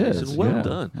 That there, is, Jason. Well yeah.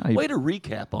 done. I- Way to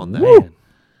recap on that. Man.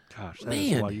 Gosh, that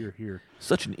is Man. why you're here.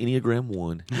 Such an Enneagram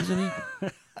 1, isn't he?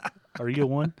 Are you a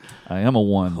one? I am a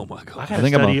one. Oh my God. I gotta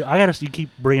think I'm study. You keep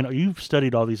bringing. You've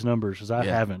studied all these numbers because I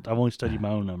Yeah. haven't. I've only studied my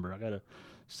own number. I gotta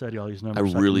study all these I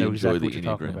numbers. so really can know enjoy exactly the what you're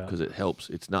talking Enneagram about. because it helps.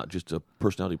 It's not just a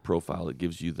personality profile. It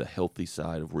gives you the healthy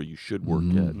side of where you should work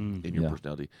at in your Yeah.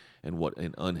 personality and what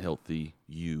an unhealthy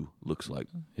you looks like.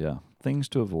 Yeah. Things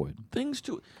to avoid.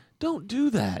 Don't do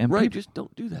that. And right? peop- Just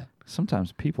don't do that.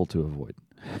 Sometimes people to avoid.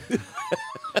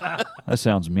 That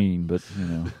sounds mean, but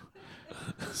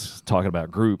it's talking about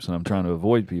groups, and I'm trying to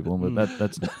avoid people, but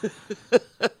that's.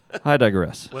 I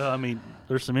digress. Well, I mean,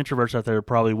 there's some introverts out there who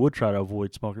probably would try to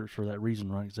avoid small groups for that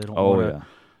reason, right? Because they don't. Oh wanna,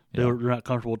 yeah, They're not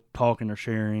comfortable talking or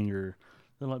sharing, or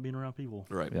they don't like being around people.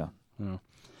 Right. yeah. You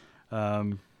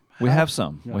know. We have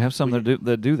some. Yeah, We have some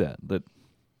that do that.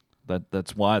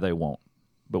 That's why they won't.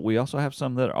 But we also have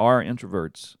some that are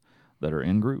introverts that are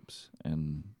in groups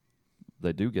and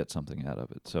they do get something out of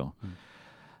it. So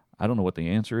I don't know what the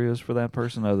answer is for that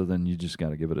person other than you just got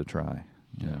to give it a try,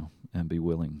 you know, and be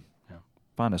willing. Yeah.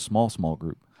 Find a small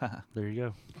group. There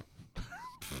you go.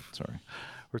 Sorry.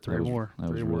 Or three That was- more. that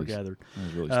was Three more really gathered. That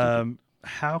was really stupid.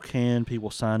 How can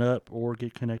people sign up or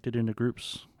get connected into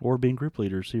groups or being group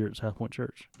leaders here at South Point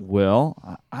Church?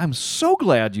 Well, I'm so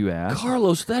glad you asked.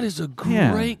 Carlos, that is a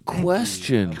Yeah. great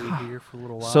question. I'll be here for a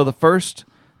little while. So the first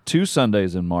 2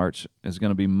 Sundays in March is going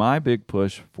to be my big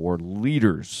push for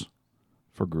leaders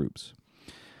for groups.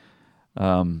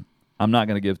 I'm not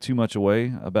going to give too much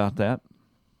away about that,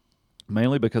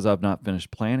 mainly because I've not finished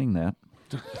planning that.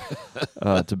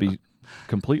 To be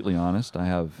completely honest, I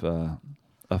have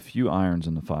a few irons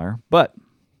in the fire, but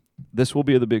this will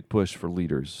be the big push for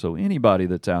leaders. So anybody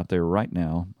that's out there right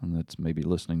now and that's maybe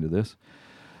listening to this,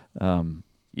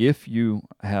 if you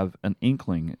have an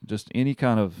inkling, just any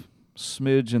kind of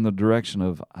smidge in the direction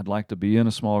of I'd like to be in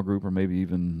a small group or maybe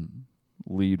even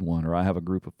lead one, or I have a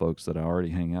group of folks that I already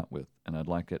hang out with and I'd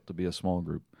like it to be a small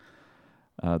group,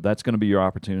 that's going to be your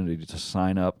opportunity to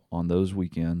sign up on those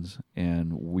weekends,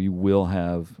 and we will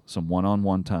have some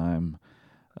one-on-one time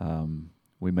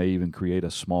We may even create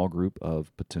a small group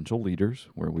of potential leaders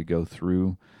where we go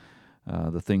through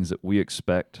the things that we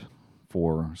expect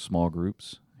for small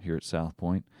groups here at South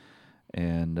Point,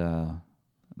 and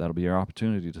that'll be our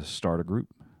opportunity to start a group.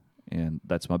 And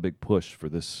that's my big push for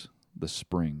this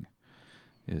spring,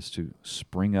 is to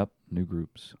spring up new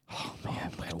groups. Oh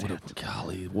man,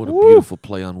 what a beautiful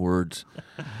play on words.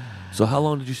 So how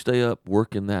long did you stay up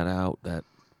working that out? That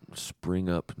spring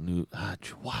up new.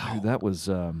 Wow, Dude, that was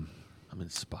I'm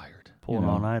inspired. Pulling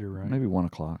all-nighter, right? maybe 1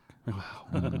 o'clock.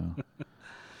 Wow.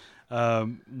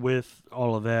 With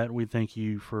all of that, we thank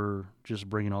you for just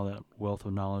bringing all that wealth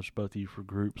of knowledge, both of you, for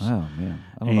groups. Oh man,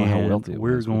 I don't know how wealthy it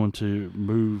we're was. going to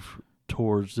move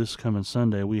towards this coming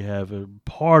Sunday. We have a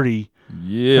party.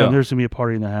 Yeah. There's going to be a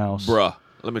party in the house. Bruh,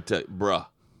 let me tell you,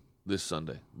 this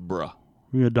Sunday, bruh.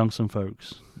 We're going to dunk some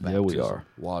folks. Yeah, we Baptism, are.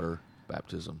 Water,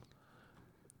 baptism.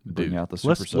 Bring Dude. out the super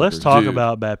Let's soakers. talk Dude.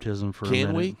 about baptism for a Can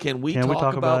minute. we? Can we Can we talk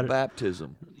talk about about it?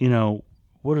 baptism? You know,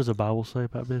 what does the Bible say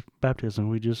about baptism?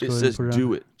 We just It go ahead says and put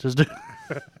do it. it. Just do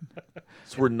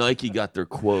It's where Nike got their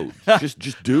quote.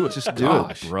 Just do it. Just do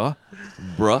Gosh. it, bruh.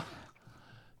 Bruh.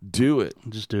 Do it.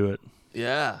 Just do it.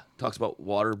 Yeah. Talks about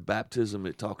water baptism.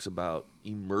 It talks about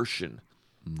immersion.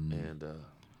 And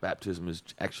baptism is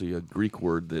actually a Greek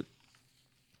word that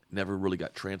never really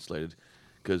got translated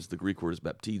because the Greek word is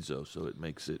baptizo, so it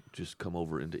makes it just come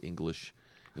over into English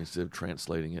instead of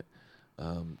translating it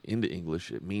into English.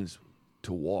 It means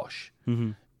to wash.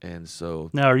 Mm-hmm. And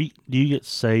so Now, do you get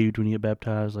saved when you get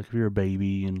baptized? Like if you're a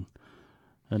baby and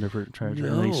a different church,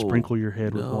 and they No. sprinkle your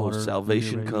head with water? when you're a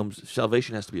Salvation baby?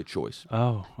 Salvation has to be a choice.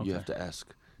 Oh, okay. You have to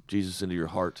ask Jesus into your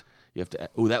heart. You have to.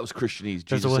 Oh, that was Christianese. That's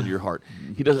the Jesus way- into your heart.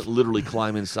 He doesn't literally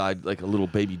climb inside like a little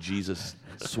baby Jesus,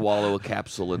 swallow a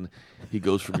capsule, and he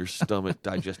goes from your stomach,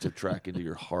 digestive tract into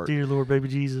your heart. Dear Lord, baby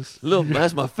Jesus.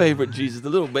 That's my favorite Jesus, the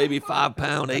little baby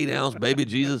 5-pound, 8-ounce baby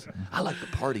Jesus. I like the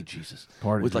party Jesus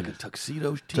Party with like Jesus. a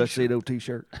tuxedo t-shirt. Tuxedo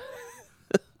T-shirt.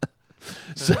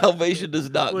 Salvation does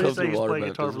not What do you come say? through He's water playing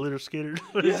guitar for baptism. Little Skinner.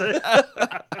 What do you say?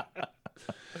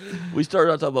 We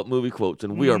started out talking about movie quotes,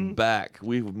 and we are Mhm. back.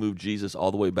 We've moved Jesus all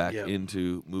the way back Yep.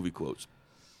 into movie quotes.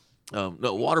 No,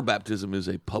 water baptism is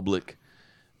a public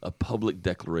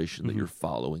declaration that you're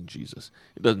following Jesus.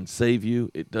 It doesn't save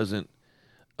you. It doesn't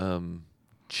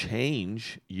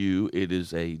change you. It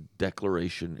is a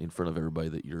declaration in front of everybody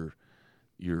that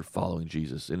you're following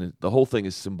Jesus, and the whole thing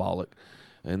is symbolic.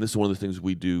 And this is one of the things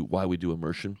we do. Why we do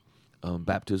immersion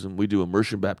baptism? We do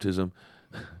immersion baptism.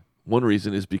 One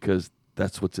reason is because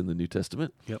that's what's in the New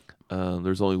Testament. Yep.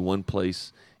 There's only one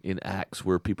place in Acts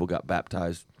where people got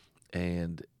baptized,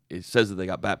 and it says that they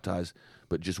got baptized,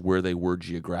 but just where they were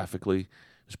geographically,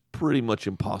 it's pretty much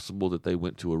impossible that they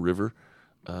went to a river.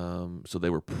 So they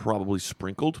were probably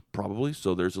sprinkled,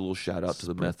 So there's a little shout out to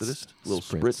the Spritz. Methodist, a little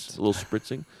Spritzed. a little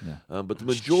spritzing. Yeah. But the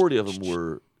majority of them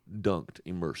were dunked,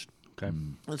 immersed. Okay.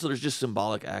 And so there's just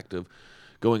symbolic act of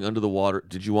going under the water.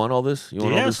 Did you want all this? You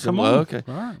want all Yes, this? come Oh, on. okay.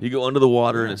 All right. You go under the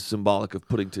water, and it's symbolic of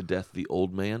putting to death the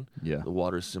old man. Yeah. The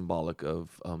water is symbolic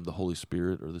of the Holy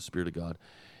Spirit or the Spirit of God.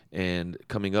 And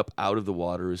coming up out of the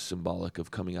water is symbolic of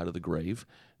coming out of the grave,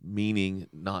 meaning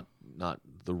not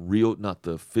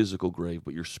the physical grave,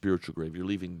 but your spiritual grave. You're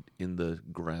leaving in the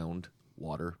ground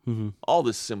water. Mm-hmm. All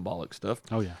this symbolic stuff.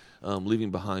 Oh, yeah.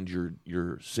 Leaving behind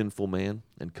your sinful man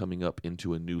and coming up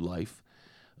into a new life.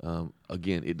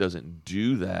 Again, it doesn't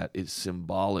do that. It's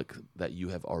symbolic that you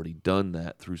have already done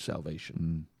that through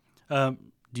salvation. Do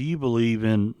you believe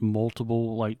in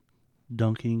multiple, like,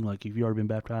 dunking? Like, if you already been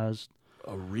baptized,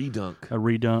 A redunk. a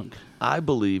redunk? I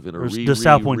believe in a Or is the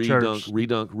South Point Church-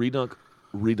 redunk.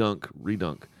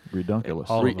 Redunculous.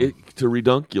 All of them. To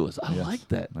redunculus. I Yes. like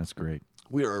that. That's great.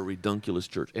 We are a redunculus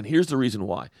church. And here's the reason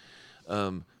why.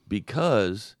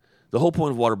 Because the whole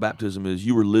point of water baptism is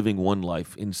you were living one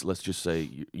life in, let's just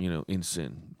say, in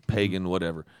sin, pagan,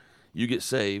 whatever. You get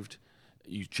saved,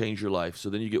 you change your life, so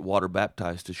then you get water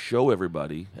baptized to show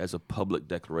everybody as a public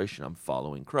declaration, I'm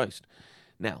following Christ.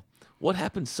 Now, what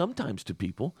happens sometimes to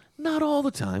people, not all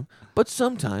the time, but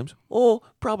sometimes,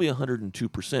 probably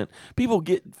 102%, people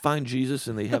find Jesus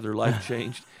and they have their life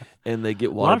changed and they get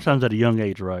A water. lot of times at a young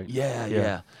age, right?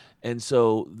 Yeah. And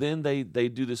so then they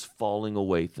do this falling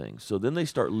away thing. So then they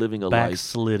start living a life.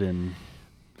 Backslidden.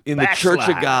 In the Church of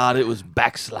Backslide. God, it was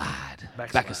backslide.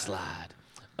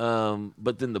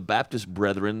 But then the Baptist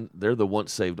brethren, they're the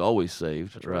once saved, always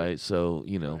saved, right? So,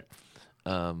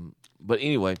 but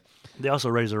anyway, They also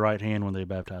raise their right hand when they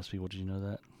baptize people. Did you know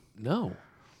that? no.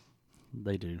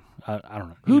 They do. I don't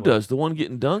know. Who Anyway. does? The one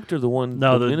getting dunked or the one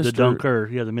No, the minister? dunker.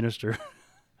 Yeah, the minister.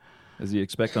 Is he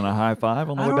expecting a high five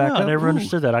on the I way don't back know. up? I never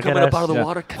understood that. I got Coming to up out of the yeah.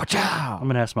 water. Watch out! I'm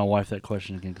going to ask my wife that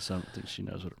question again because I don't think she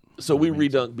knows what. So we what it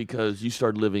means. redunked because you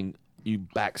started living, you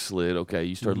backslid. Okay,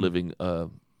 you started living a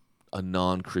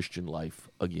non-Christian life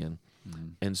again,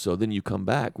 and so then you come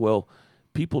back. Well,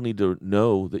 people need to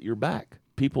know that you're back.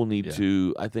 People need Yeah.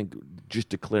 to, I think, just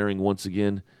declaring once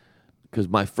again, because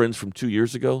my friends from 2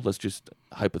 years ago, let's just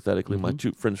hypothetically, my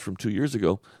two friends from 2 years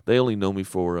ago, they only know me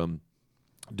for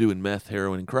doing meth,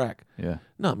 heroin, and crack. Yeah.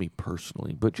 Not me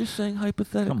personally, but just saying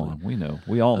hypothetically. Come on, we know.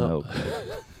 We all know.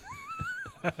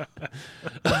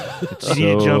 You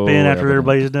need to jump in after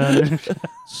everybody's done.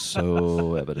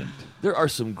 So evident. There are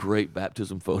some great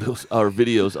baptism photos or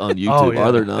videos on YouTube, Oh, yeah.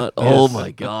 are there not? Oh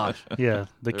my gosh. Yeah,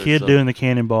 the There's kid some- doing the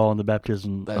cannonball and the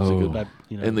baptism. That's a good bap-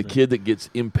 you know, And the kid that gets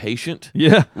impatient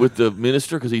Yeah. with the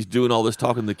minister because he's doing all this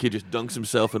talking, the kid just dunks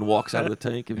himself and walks out of the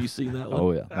tank. Have you seen that one?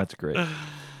 Oh yeah, that's great.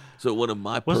 So one of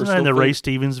my Wasn't that personal in the Ray fav-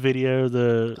 Stevens video?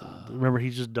 Remember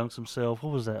he just dunks himself.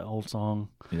 What was that old song?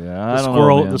 Yeah, I The don't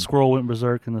squirrel. know, man. The squirrel went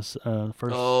berserk in the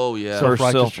first. Oh yeah. So- First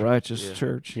Self-righteous self-righteous Yeah.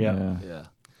 church. Yeah. Yeah.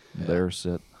 There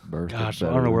sit birth. Gosh, I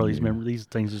don't know where these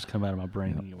things just come out of my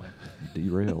brain anyway.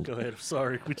 Derailed. Go ahead. I'm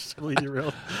sorry. We just completely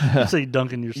derailed. You say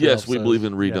dunking yourself. Yes, we so, believe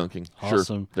in yeah. redunking. Sure.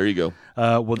 Awesome. There you go.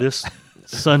 Well, this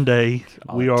Sunday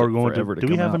we it are took going to. forever to Do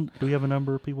we come have out. do we have a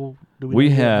number of people? Do We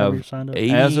know have number signed up?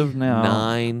 As of now-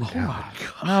 9.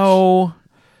 No.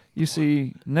 You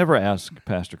see, never ask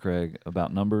Pastor Craig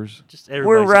about numbers. Just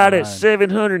everybody's online.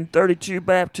 732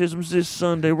 baptisms this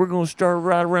Sunday. We're going to start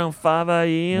right around 5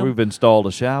 a.m. We've installed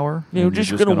a shower. You know, and you're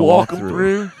just going to gonna walk them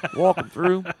through. Walk them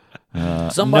through.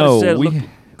 Somebody no, said, we, look,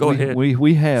 go we, ahead.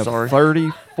 We have Sorry.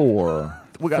 34.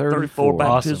 We got 34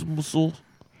 Awesome. baptisms.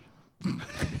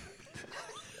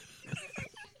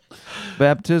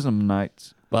 Baptism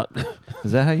nights. But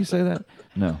Is that how you say that?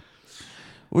 No.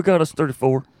 we got us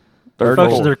 34. The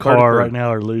folks in their car 33. right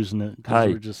now are losing it. 'cause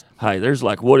Hey, we're just hey, there's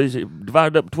like, what is it?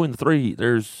 Divided up between the three.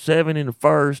 There's 7 in the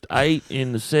first, 8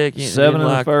 in the second. and 7 then in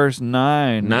the like, first,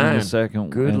 9 in 9. the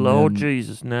second. Good and Lord then-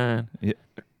 Jesus, 9. Yeah.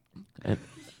 And,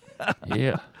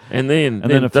 yeah. And then And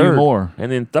then a few third, more.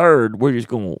 And then third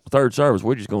service,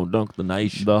 we're just gonna dunk the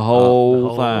nation. The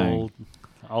whole the thing.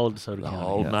 all of DeSoto the County.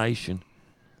 whole yeah. nation.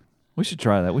 We should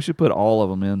try that. We should put all of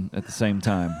them in at the same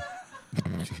time.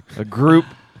 A group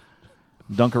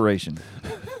dunkeration.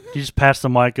 You just pass the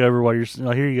mic over while you're.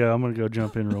 Oh, here you go. I'm going to go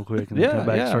jump in real quick and then Yeah, come back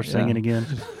and yeah, start singing yeah. again.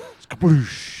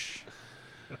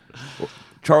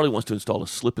 Charlie wants to install a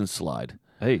slip and slide,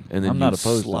 Hey, and then I'm you not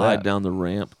opposed to slide that. down the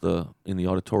ramp in the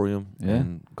auditorium Yeah.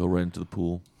 and go right into the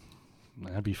pool.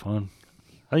 That'd be fun.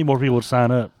 I think more people would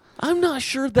sign up. I'm not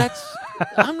sure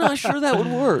I'm not sure that would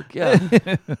work. Yeah.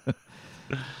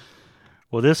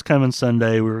 Well, this coming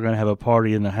Sunday, we're going to have a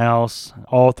party in the house.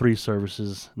 All 3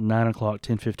 services, 9 o'clock,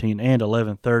 10:15, and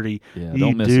 11:30. Yeah, You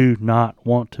don't miss do not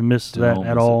want to miss that Don't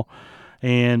at miss all.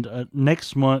 And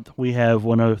next month, we have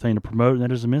one other thing to promote, and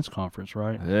that is the men's conference,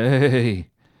 right? Hey.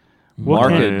 What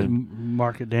Mark can- it.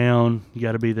 Mark it down. You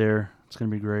got to be there. It's going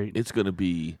to be great. It's going to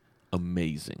be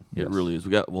amazing. Yes. It really is.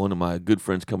 We got one of my good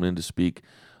friends coming in to speak,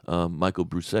 Michael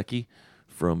Brusecki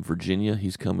from Virginia.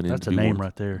 He's coming in That's to a be name one-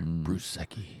 right there.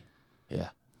 Brusecki.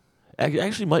 Yeah.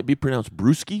 Actually might be pronounced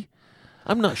Brewski.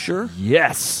 I'm not sure.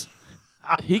 Yes.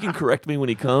 He can correct me when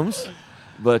he comes.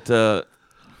 But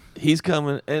he's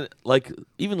coming, and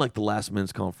even like the last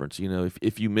men's conference,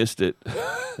 if you missed it,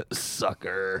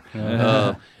 sucker.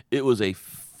 It was a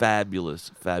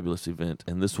fabulous, fabulous event,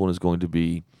 and this one is going to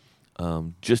be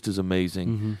just as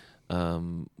amazing.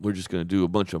 We're just going to do a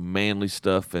bunch of manly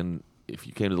stuff, and if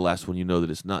you came to the last one, you know that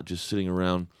it's not just sitting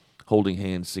around holding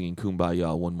hands singing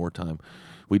Kumbaya one more time.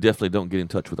 We definitely don't get in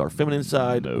touch with our feminine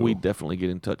side. No. We definitely get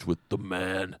in touch with the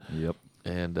man, Yep.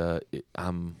 and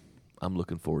I'm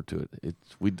looking forward to it.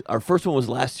 Our first one was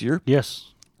last year,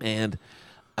 Yes. and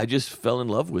I just fell in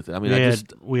love with it. I mean,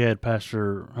 We had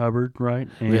Pastor Hubbard, right?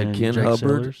 And we had Ken Jake Hubbard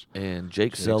Sellers. and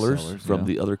Jake Sellers, Sellers from yeah.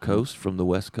 the other coast, from the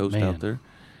West Coast Man. out there.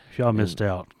 If y'all missed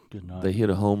out, good night. They hit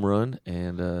a home run,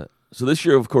 and so this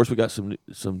year, of course, we got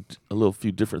a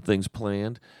few different things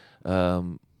planned,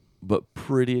 but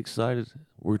pretty excited.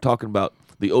 We're talking about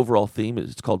the overall theme.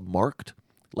 It's called Marked.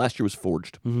 Last year was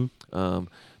Forged.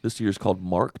 This year is called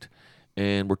Marked,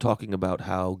 and we're talking about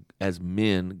how, as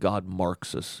men, God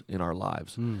marks us in our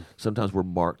lives. Sometimes we're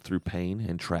marked through pain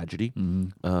and tragedy,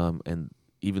 and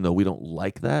even though we don't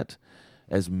like that,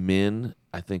 as men,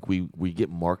 I think we get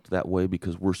marked that way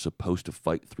because we're supposed to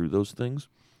fight through those things,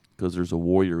 because there's a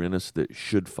warrior in us that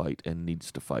should fight and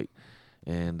needs to fight.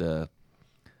 And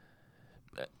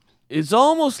it's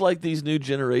almost like these new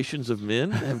generations of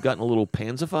men have gotten a little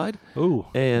pansified. Ooh.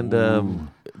 And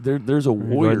there's a Go ahead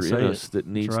and warrior say in it. us that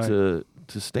needs right. to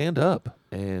stand up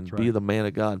and That's be right. the man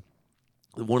of God.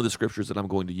 One of the scriptures that I'm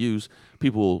going to use,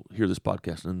 people will hear this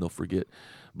podcast and then they'll forget.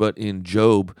 But in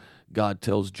Job, God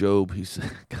tells Job,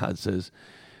 God says,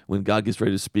 when God gets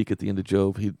ready to speak at the end of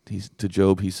Job,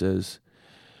 he says,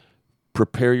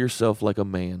 prepare yourself like a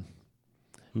man.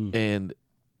 And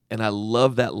I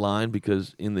love that line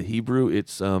because in the Hebrew,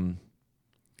 it's can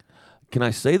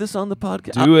I say this on the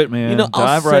podcast? Do it, man. I'll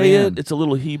Dive say right it. in. It's a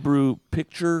little Hebrew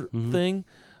picture thing.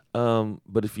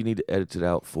 But if you need to edit it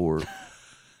out for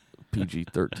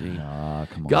PG-13,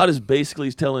 Come on. God is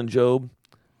basically telling Job,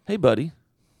 "Hey, buddy,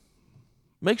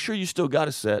 make sure you still got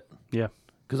a set, Yeah.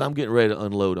 because I'm getting ready to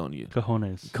unload on you."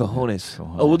 Cojones. Cojones.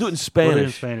 Cojones. Oh, we'll do it in Put it in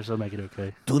Spanish. Spanish, so make it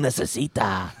okay. Tu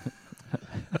necesita.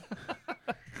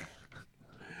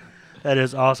 That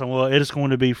is awesome. Well, it is going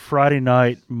to be Friday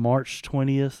night, March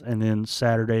 20th, and then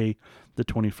Saturday, the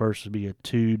 21st, will be a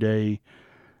 2-day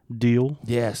deal.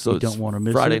 Yeah, so You it's don't wanna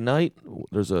miss Friday it. night.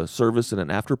 There's a service and an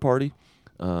after party,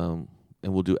 and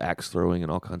we'll do axe throwing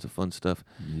and all kinds of fun stuff.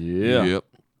 Yeah. Yep.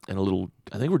 And a little.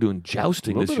 I think we're doing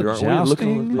jousting A this little year, bit aren't of we?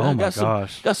 jousting? Oh, my got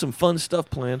gosh. got some fun stuff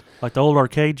planned. Like the old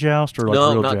arcade joust or like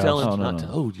no, real not joust? telling. Oh, no, not no.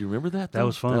 Oh, do you remember that? That though?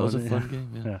 was fun, That was a wasn't it? fun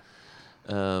game. Yeah.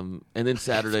 And then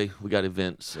Saturday we got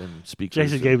events and speakers.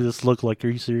 Jason and- gave me this look like, are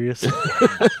you serious?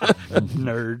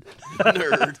 Nerd.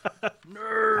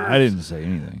 nerd. I didn't say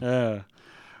anything.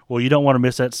 Well, you don't want to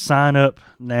miss that. Sign up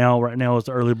now. Right now is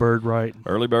the early bird, right?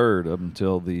 Early bird up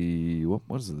until the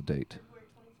what is the date?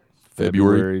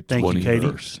 February Thank you, Katie.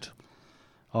 21st.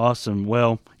 Awesome.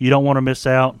 Well, you don't want to miss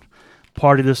out.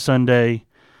 Party this Sunday.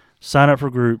 Sign up for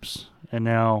groups. And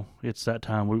now it's that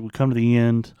time. We come to the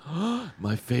end.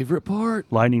 My favorite part.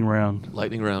 Lightning round.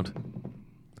 Lightning round.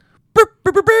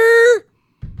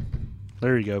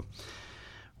 There you go.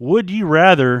 Would you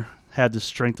rather have the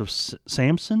strength of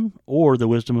Samson or the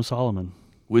wisdom of Solomon?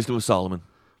 Wisdom of Solomon.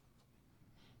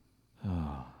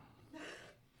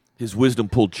 His wisdom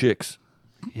pulled chicks.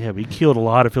 Yeah, but he killed a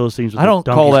lot of Philistines with I don't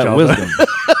a call donkey's that jawbone. wisdom.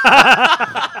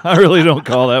 I really don't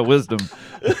call that wisdom.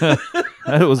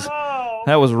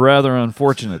 That was rather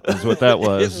unfortunate. Is what that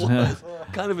was. It was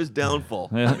kind of his downfall.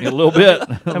 Yeah, a little bit.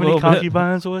 How many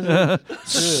concubines was it?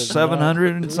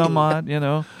 700 and some odd.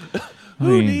 I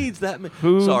Who mean, needs that?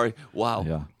 who- Sorry. Wow.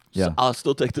 Yeah. So Yeah. I'll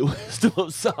still take the wisdom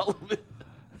of Solomon.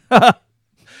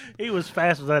 He was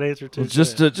fast with that answer, too.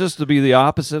 Just to be the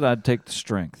opposite, I'd take the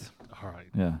strength. All right.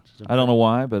 Yeah. I don't know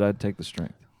why, but I'd take the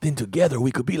strength. Then together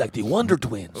we could be like the Wonder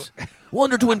Twins.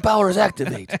 Wonder Twin powers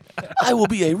activate. I will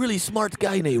be a really smart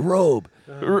guy in a robe,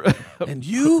 and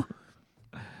you,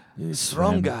 a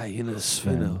strong Sven. guy in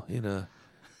a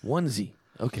onesie.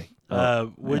 Okay.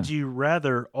 Would you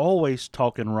rather always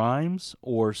talk in rhymes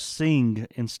or sing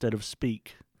instead of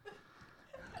speak?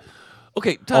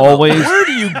 Okay. time out. Always- Where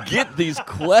do you get these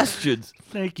questions?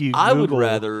 Thank you. I would Google.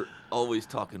 rather always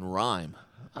talk in rhyme.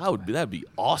 That'd be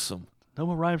awesome. No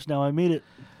more rhymes now. I mean it.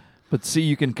 But see,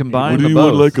 you can combine Would the you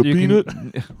both. like a You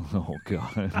can- oh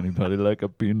God! Anybody like a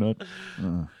peanut?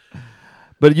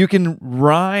 But you can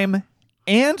rhyme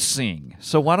and sing.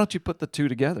 So why don't you put the two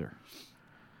together?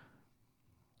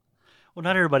 Well,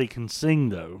 not everybody can sing,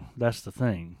 though. That's the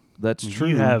thing. That's You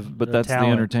true. have but the that's the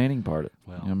talent. entertaining part.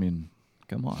 Well. I mean,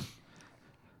 come on.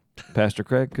 Pastor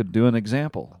Craig could do an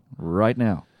example right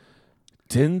now.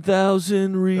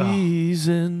 10,000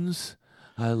 reasons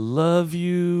I love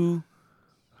you.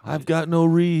 I've got no that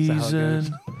how it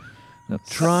reason. That's-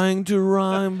 Trying to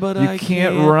rhyme, but you I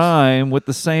can't rhyme with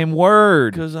the same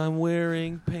word. because I'm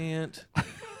wearing pant.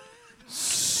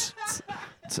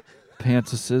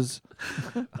 Pantsuses.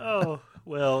 Oh,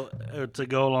 well, to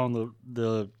go along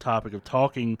the topic of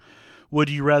talking, would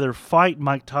you rather fight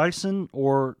Mike Tyson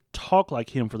or talk like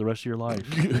him for the rest of your life?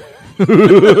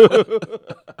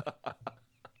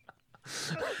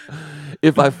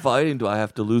 If I fight him, do I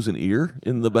have to lose an ear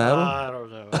in the battle? I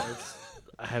don't know.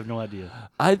 I have no idea.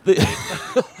 I think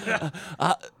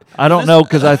I don't know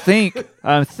because I think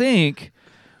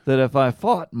that if I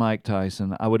fought Mike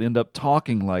Tyson, I would end up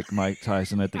talking like Mike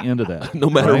Tyson at the end of that. No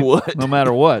matter right? what. No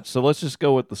matter what. So let's just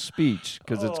go with the speech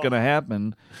because it's going to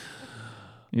happen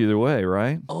either way,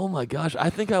 right? Oh my gosh, I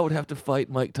think I would have to fight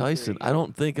Mike Tyson. I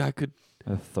don't think I could.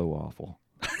 That's so awful.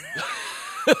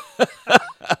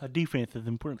 A defense is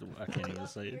important. I can't even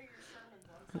say it.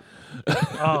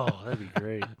 Oh, that'd be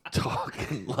great.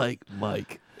 Talking like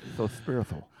Mike. So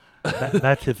spiritual.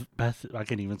 That's I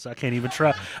can't even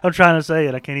try. I'm trying to say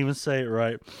it. I can't even say it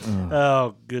right.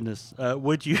 Oh goodness.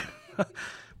 Would you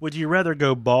rather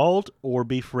go bald or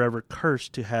be forever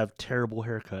cursed to have terrible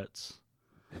haircuts?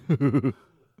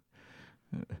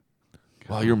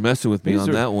 Wow, you're messing with me These on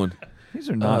are- that one. These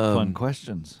are not fun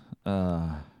questions.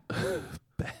 I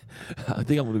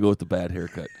think I'm going to go with the bad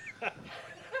haircut.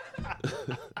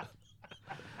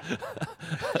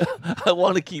 I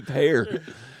want to keep hair.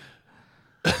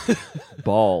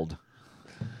 Bald.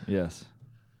 Yes.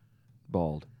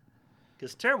 Bald.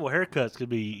 Because terrible haircuts could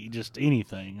be just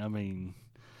anything. I mean,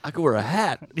 I could wear a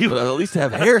hat, but at least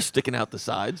have hair sticking out the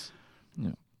sides.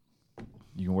 Yeah.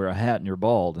 You can wear a hat and you're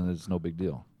bald, and it's no big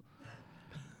deal.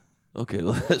 Okay,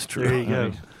 well, that's true. there you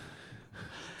go.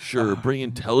 Sure, bring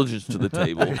intelligence to the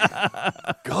table.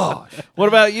 Gosh. What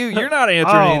about you? You're not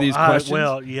answering any of these questions.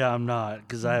 Well, yeah, I'm not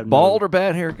because I have Bald or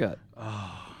bad haircut?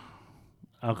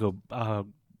 I'll go.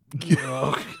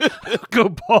 Go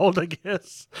bald, I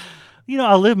guess. You know,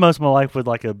 I lived most of my life with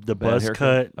like the buzz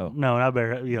haircut? cut. Oh. No, not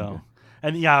bad. You know,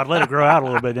 and yeah, I'd let it grow out a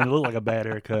little bit, and it looked like a bad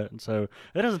haircut. And so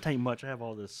it doesn't take much. I have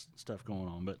all this stuff going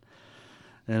on, but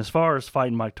and as far as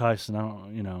fighting Mike Tyson, I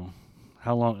don't. You know,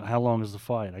 how long is the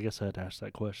fight? I guess I had to ask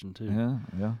that question too.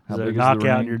 Yeah. Is it a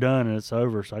knockout and you're done and it's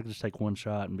over? So I can just take one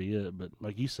shot and be it. But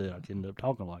like you said, I can end up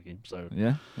talking like him. So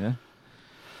Yeah.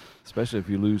 Especially if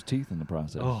you lose teeth in the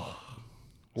process.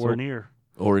 or an ear.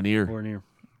 Or an ear. Or an ear.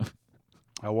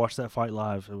 I watched that fight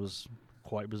live. It was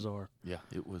quite bizarre. Yeah,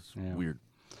 it was Yeah. weird.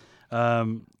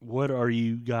 What are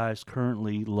you guys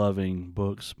currently loving?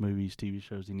 Books, movies, TV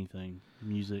shows, anything?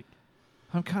 Music?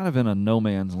 I'm kind of in a no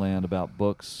man's land about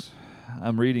books.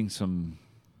 I'm reading some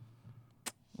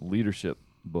leadership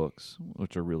books,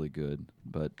 which are really good,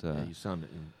 but Yeah, you sound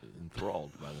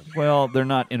enthralled by them. well, they're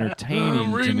not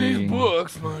entertaining to me.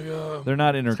 books, my God. They're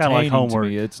not kinda like entertaining to homework.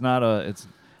 me. It's not a. It's.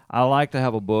 I like to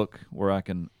have a book where I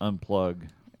can unplug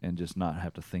and just not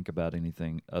have to think about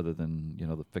anything other than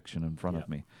the fiction in front of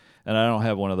me, and I don't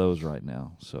have one of those right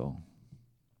now. So,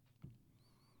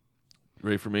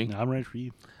 Ready for me? No, I'm ready for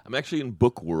you. I'm actually in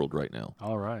book world right now.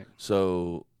 All right.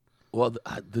 So, well,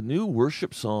 the new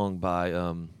worship song by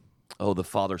The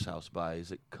Father's House by,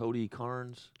 is it Cody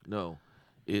Carnes? No,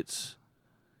 it's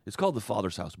called The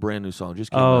Father's House. Brand new song,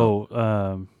 just came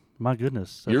out. My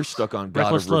goodness. You're stuck on God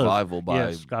Reckless of Love. Revival by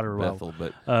Yes, God of Revival.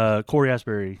 Bethel, but Corey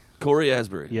Asbury. Corey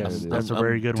Asbury. Yes, I'm- that's a I'm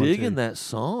very good one, digging too. that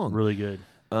song. Really good.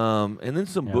 And then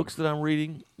some Yeah. books that I'm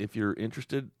reading, if you're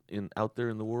interested in out there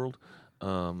in the world.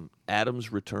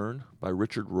 Adam's Return by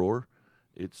Richard Rohr.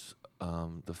 It's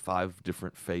the 5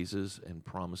 different phases and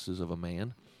promises of a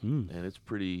man, and it's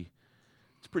pretty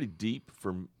deep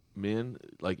for men.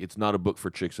 Like, it's not a book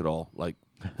for chicks at all. Like,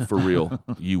 for real,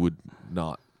 you would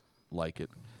not like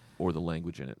it or the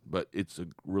language in it. But it's a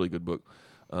really good book.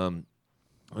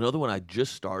 Another one I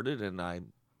just started, and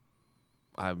I'm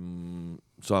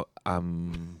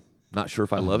not sure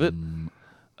if I love it.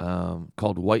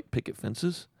 Called White Picket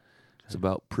Fences. It's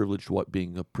about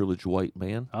being a privileged white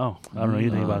man. Oh, I don't know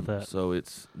anything about that. So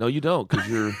no, you don't, because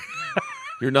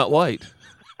you're not white.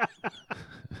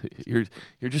 you're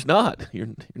just not. You're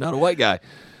not a white guy.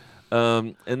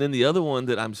 And then the other one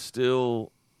that I've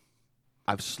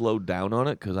slowed down on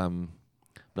it because I'm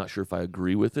not sure if I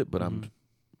agree with it, but I'm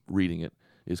reading it,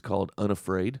 is called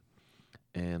Unafraid,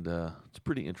 and it's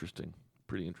pretty interesting.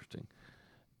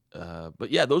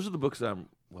 But yeah, those are the books that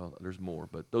well, there's more,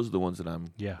 but those are the ones that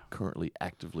I'm currently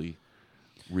actively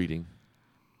reading.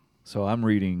 So I'm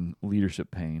reading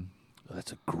Leadership Pain.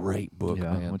 That's a great book,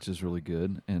 man. Which is really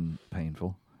good and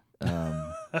painful.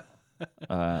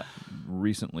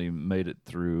 Recently made it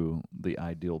through The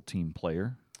Ideal Team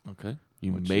Player. Okay.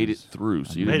 You Which made it is- through,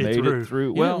 so you Made didn't, it through.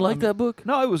 you Well, didn't like that book?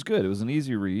 No, it was good. It was an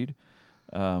easy read.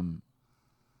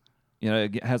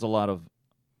 It has a lot of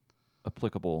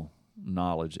applicable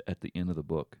knowledge at the end of the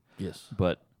book, Yes.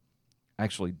 but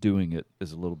actually doing it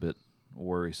is a little bit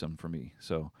worrisome for me.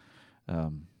 So,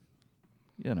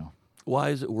 Why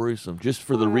is it worrisome? Just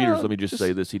for the readers, let me just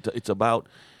say this. It's about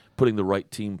putting the right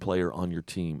team player on your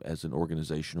team as an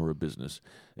organization or a business.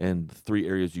 And the 3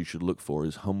 areas you should look for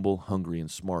is humble, hungry, and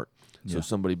smart. So Yeah.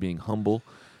 somebody being humble,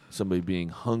 somebody being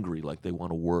hungry, like they want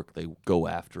to work, they go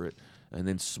after it. And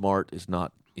then smart is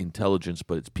not intelligence,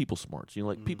 but it's people smarts.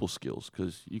 Like people skills,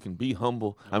 because you can be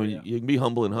humble. I mean, you can be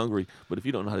humble and hungry, but if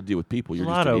you don't know how to deal with people, There's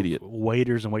you're a just lot an of idiot.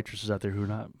 waiters and waitresses out there who are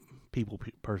not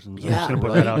persons. I'm Yeah, just going to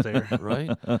put right. that out there.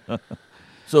 Right?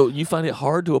 So you find it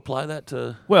hard to apply that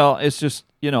to... well, it's just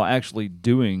actually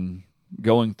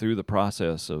going through the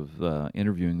process of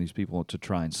interviewing these people to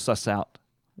try and suss out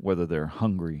whether they're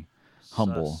hungry,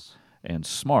 humble, Sus. and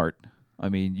smart. I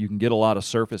mean, you can get a lot of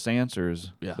surface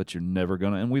answers, Yeah. but you're never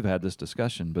going to, and we've had this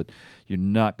discussion, but you're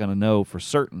not going to know for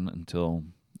certain until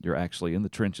you're actually in the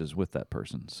trenches with that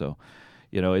person. So,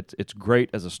 it's great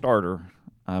as a starter,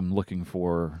 I'm looking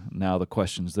for now the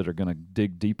questions that are going to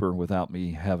dig deeper without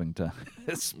me having to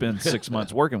spend 6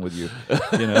 months working with you,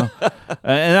 you know.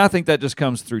 And I think that just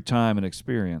comes through time and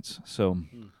experience. So,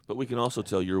 But we can also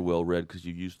tell you're well read because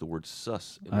you used the word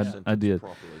sus in the sentence I did.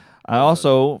 properly. I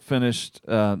also finished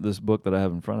this book that I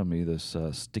have in front of me, this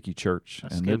Sticky Church.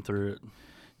 I skimmed through it.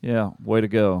 Yeah, way to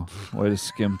go. Way to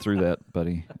skim through that,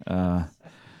 buddy.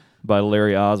 By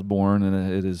Larry Osborne,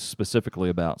 and it is specifically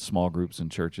about small groups in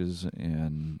churches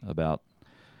and about,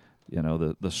 you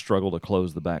know, the struggle to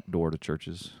close the back door to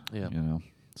churches. Yeah. You know,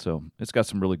 so it's got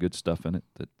some really good stuff in it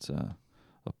that's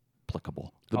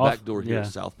applicable. The Off- back door here yeah. at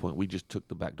South Point, we just took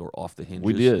the back door off the hinges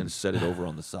We did. and set it over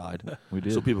on the side. We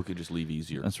did. So people could just leave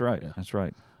easier. That's right. Yeah. That's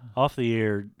right. Off the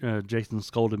air, Jason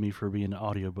scolded me for being an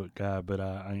audiobook guy, but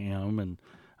I am, and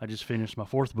I just finished my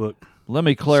 4th book. Let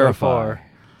me clarify. far.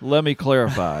 Let me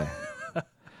clarify.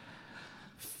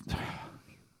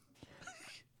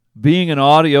 Being an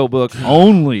audiobook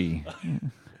only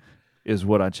is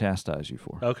what I chastise you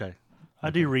for. Okay. I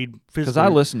do read Because physically. I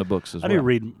listen to books as I well. do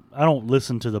read. I don't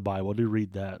listen to the Bible. I do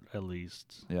read that at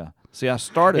least. Yeah. See, I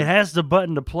started. It has the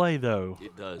button to play, though.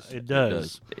 It does. It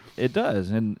does. It does,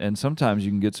 and sometimes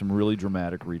you can get some really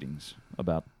dramatic readings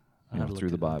about through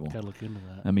the Bible. Gotta look into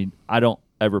that. I mean, I don't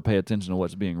ever pay attention to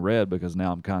what's being read because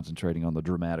now I'm concentrating on the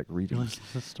dramatic readings. Listen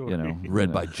to the story. You know,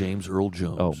 Read by James Earl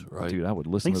Jones. Oh, right? dude, I would I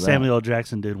listen think to that. Samuel L.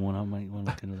 Jackson did one. I might want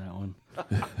to look into that one.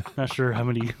 Not sure how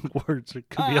many words it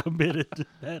could be omitted.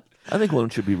 That. I think one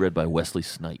should be read by Wesley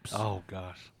Snipes. Oh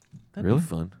gosh. That'd Really? be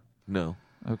fun. No.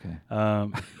 Okay.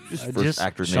 Just I first just-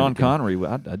 actor's Sean name. Connery,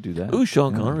 I'd do that. Ooh,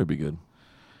 Sean Yeah. Connery would be good.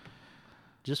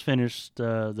 Just finished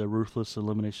the Ruthless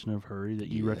Elimination of Hurry that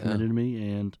you Yeah. recommended to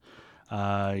me, and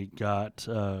I got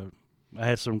I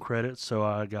had some credits, so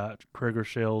I got Craig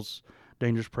Rochelle's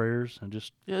Dangerous Prayers, and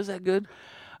just Yeah, is that good?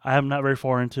 I am not very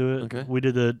far into it. Okay. We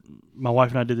did my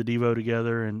wife and I did the Devo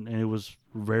together, and it was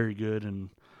very good, and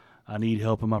I need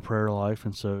help in my prayer life,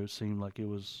 and so it seemed like it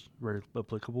was very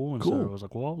applicable, and so Cool. I was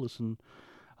like, well,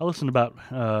 I listened about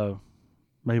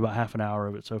maybe about half an hour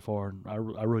of it so far, and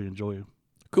I really enjoy it.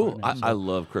 Cool. Right now, I so-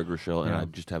 love Craig Rochelle, and Yeah. I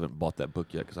just haven't bought that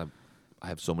book yet because I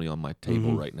have so many on my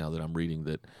table Mhm. right now that I'm reading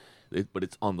but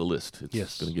it's on the list. It's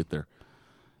Yes. going to get there.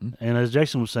 And as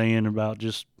Jason was saying about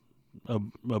just a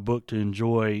book to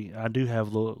enjoy, I do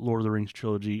have the Lord of the Rings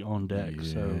trilogy on deck.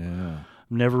 So Yeah.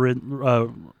 never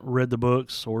read the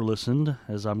books or listened,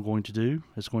 as I'm going to do.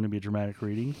 It's going to be a dramatic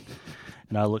reading,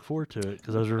 and I look forward to it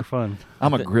because those are fun.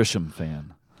 I'm a Grisham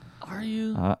fan. Are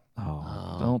you?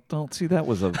 Don't see that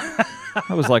was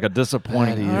like a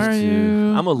disappointing. That is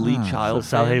too. I'm a Lee So Child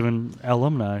South fan. Haven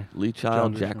alumni. Lee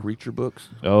Child, John Jack Grisham. Reacher books.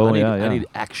 Oh, I need, yeah, I yeah. need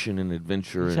action and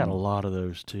adventure. He's and, had a lot of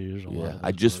those too. There's a lot Yeah, of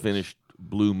I those just books. finished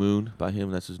Blue Moon by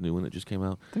him. That's his new one that just came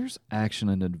out. There's action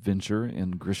and adventure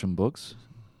in Grisham books.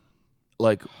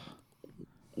 Like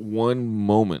one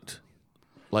moment,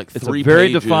 like It's three a very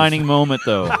pages. defining moment,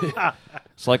 though.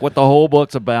 It's like what the whole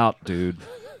book's about, dude.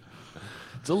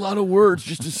 It's a lot of words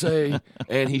just to say.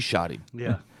 And he shot him.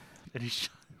 Yeah. And he's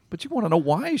But you want to know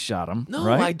why he shot him, No,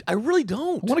 right? I really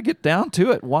don't. I want to get down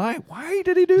to it. Why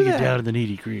did he do to that? get down to the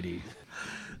nitty gritty.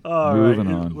 All Moving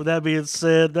right. on. With that being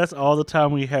said, that's all the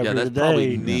time we have Yeah, for that today.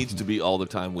 probably needs to be all the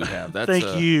time we have. That's,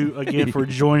 Thank you again for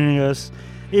joining us.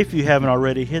 If you haven't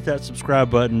already, hit that subscribe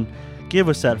button, give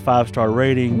us that 5-star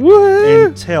rating, Woo!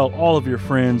 and tell all of your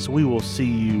friends. We will see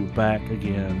you back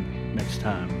again next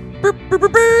time.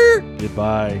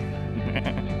 Goodbye.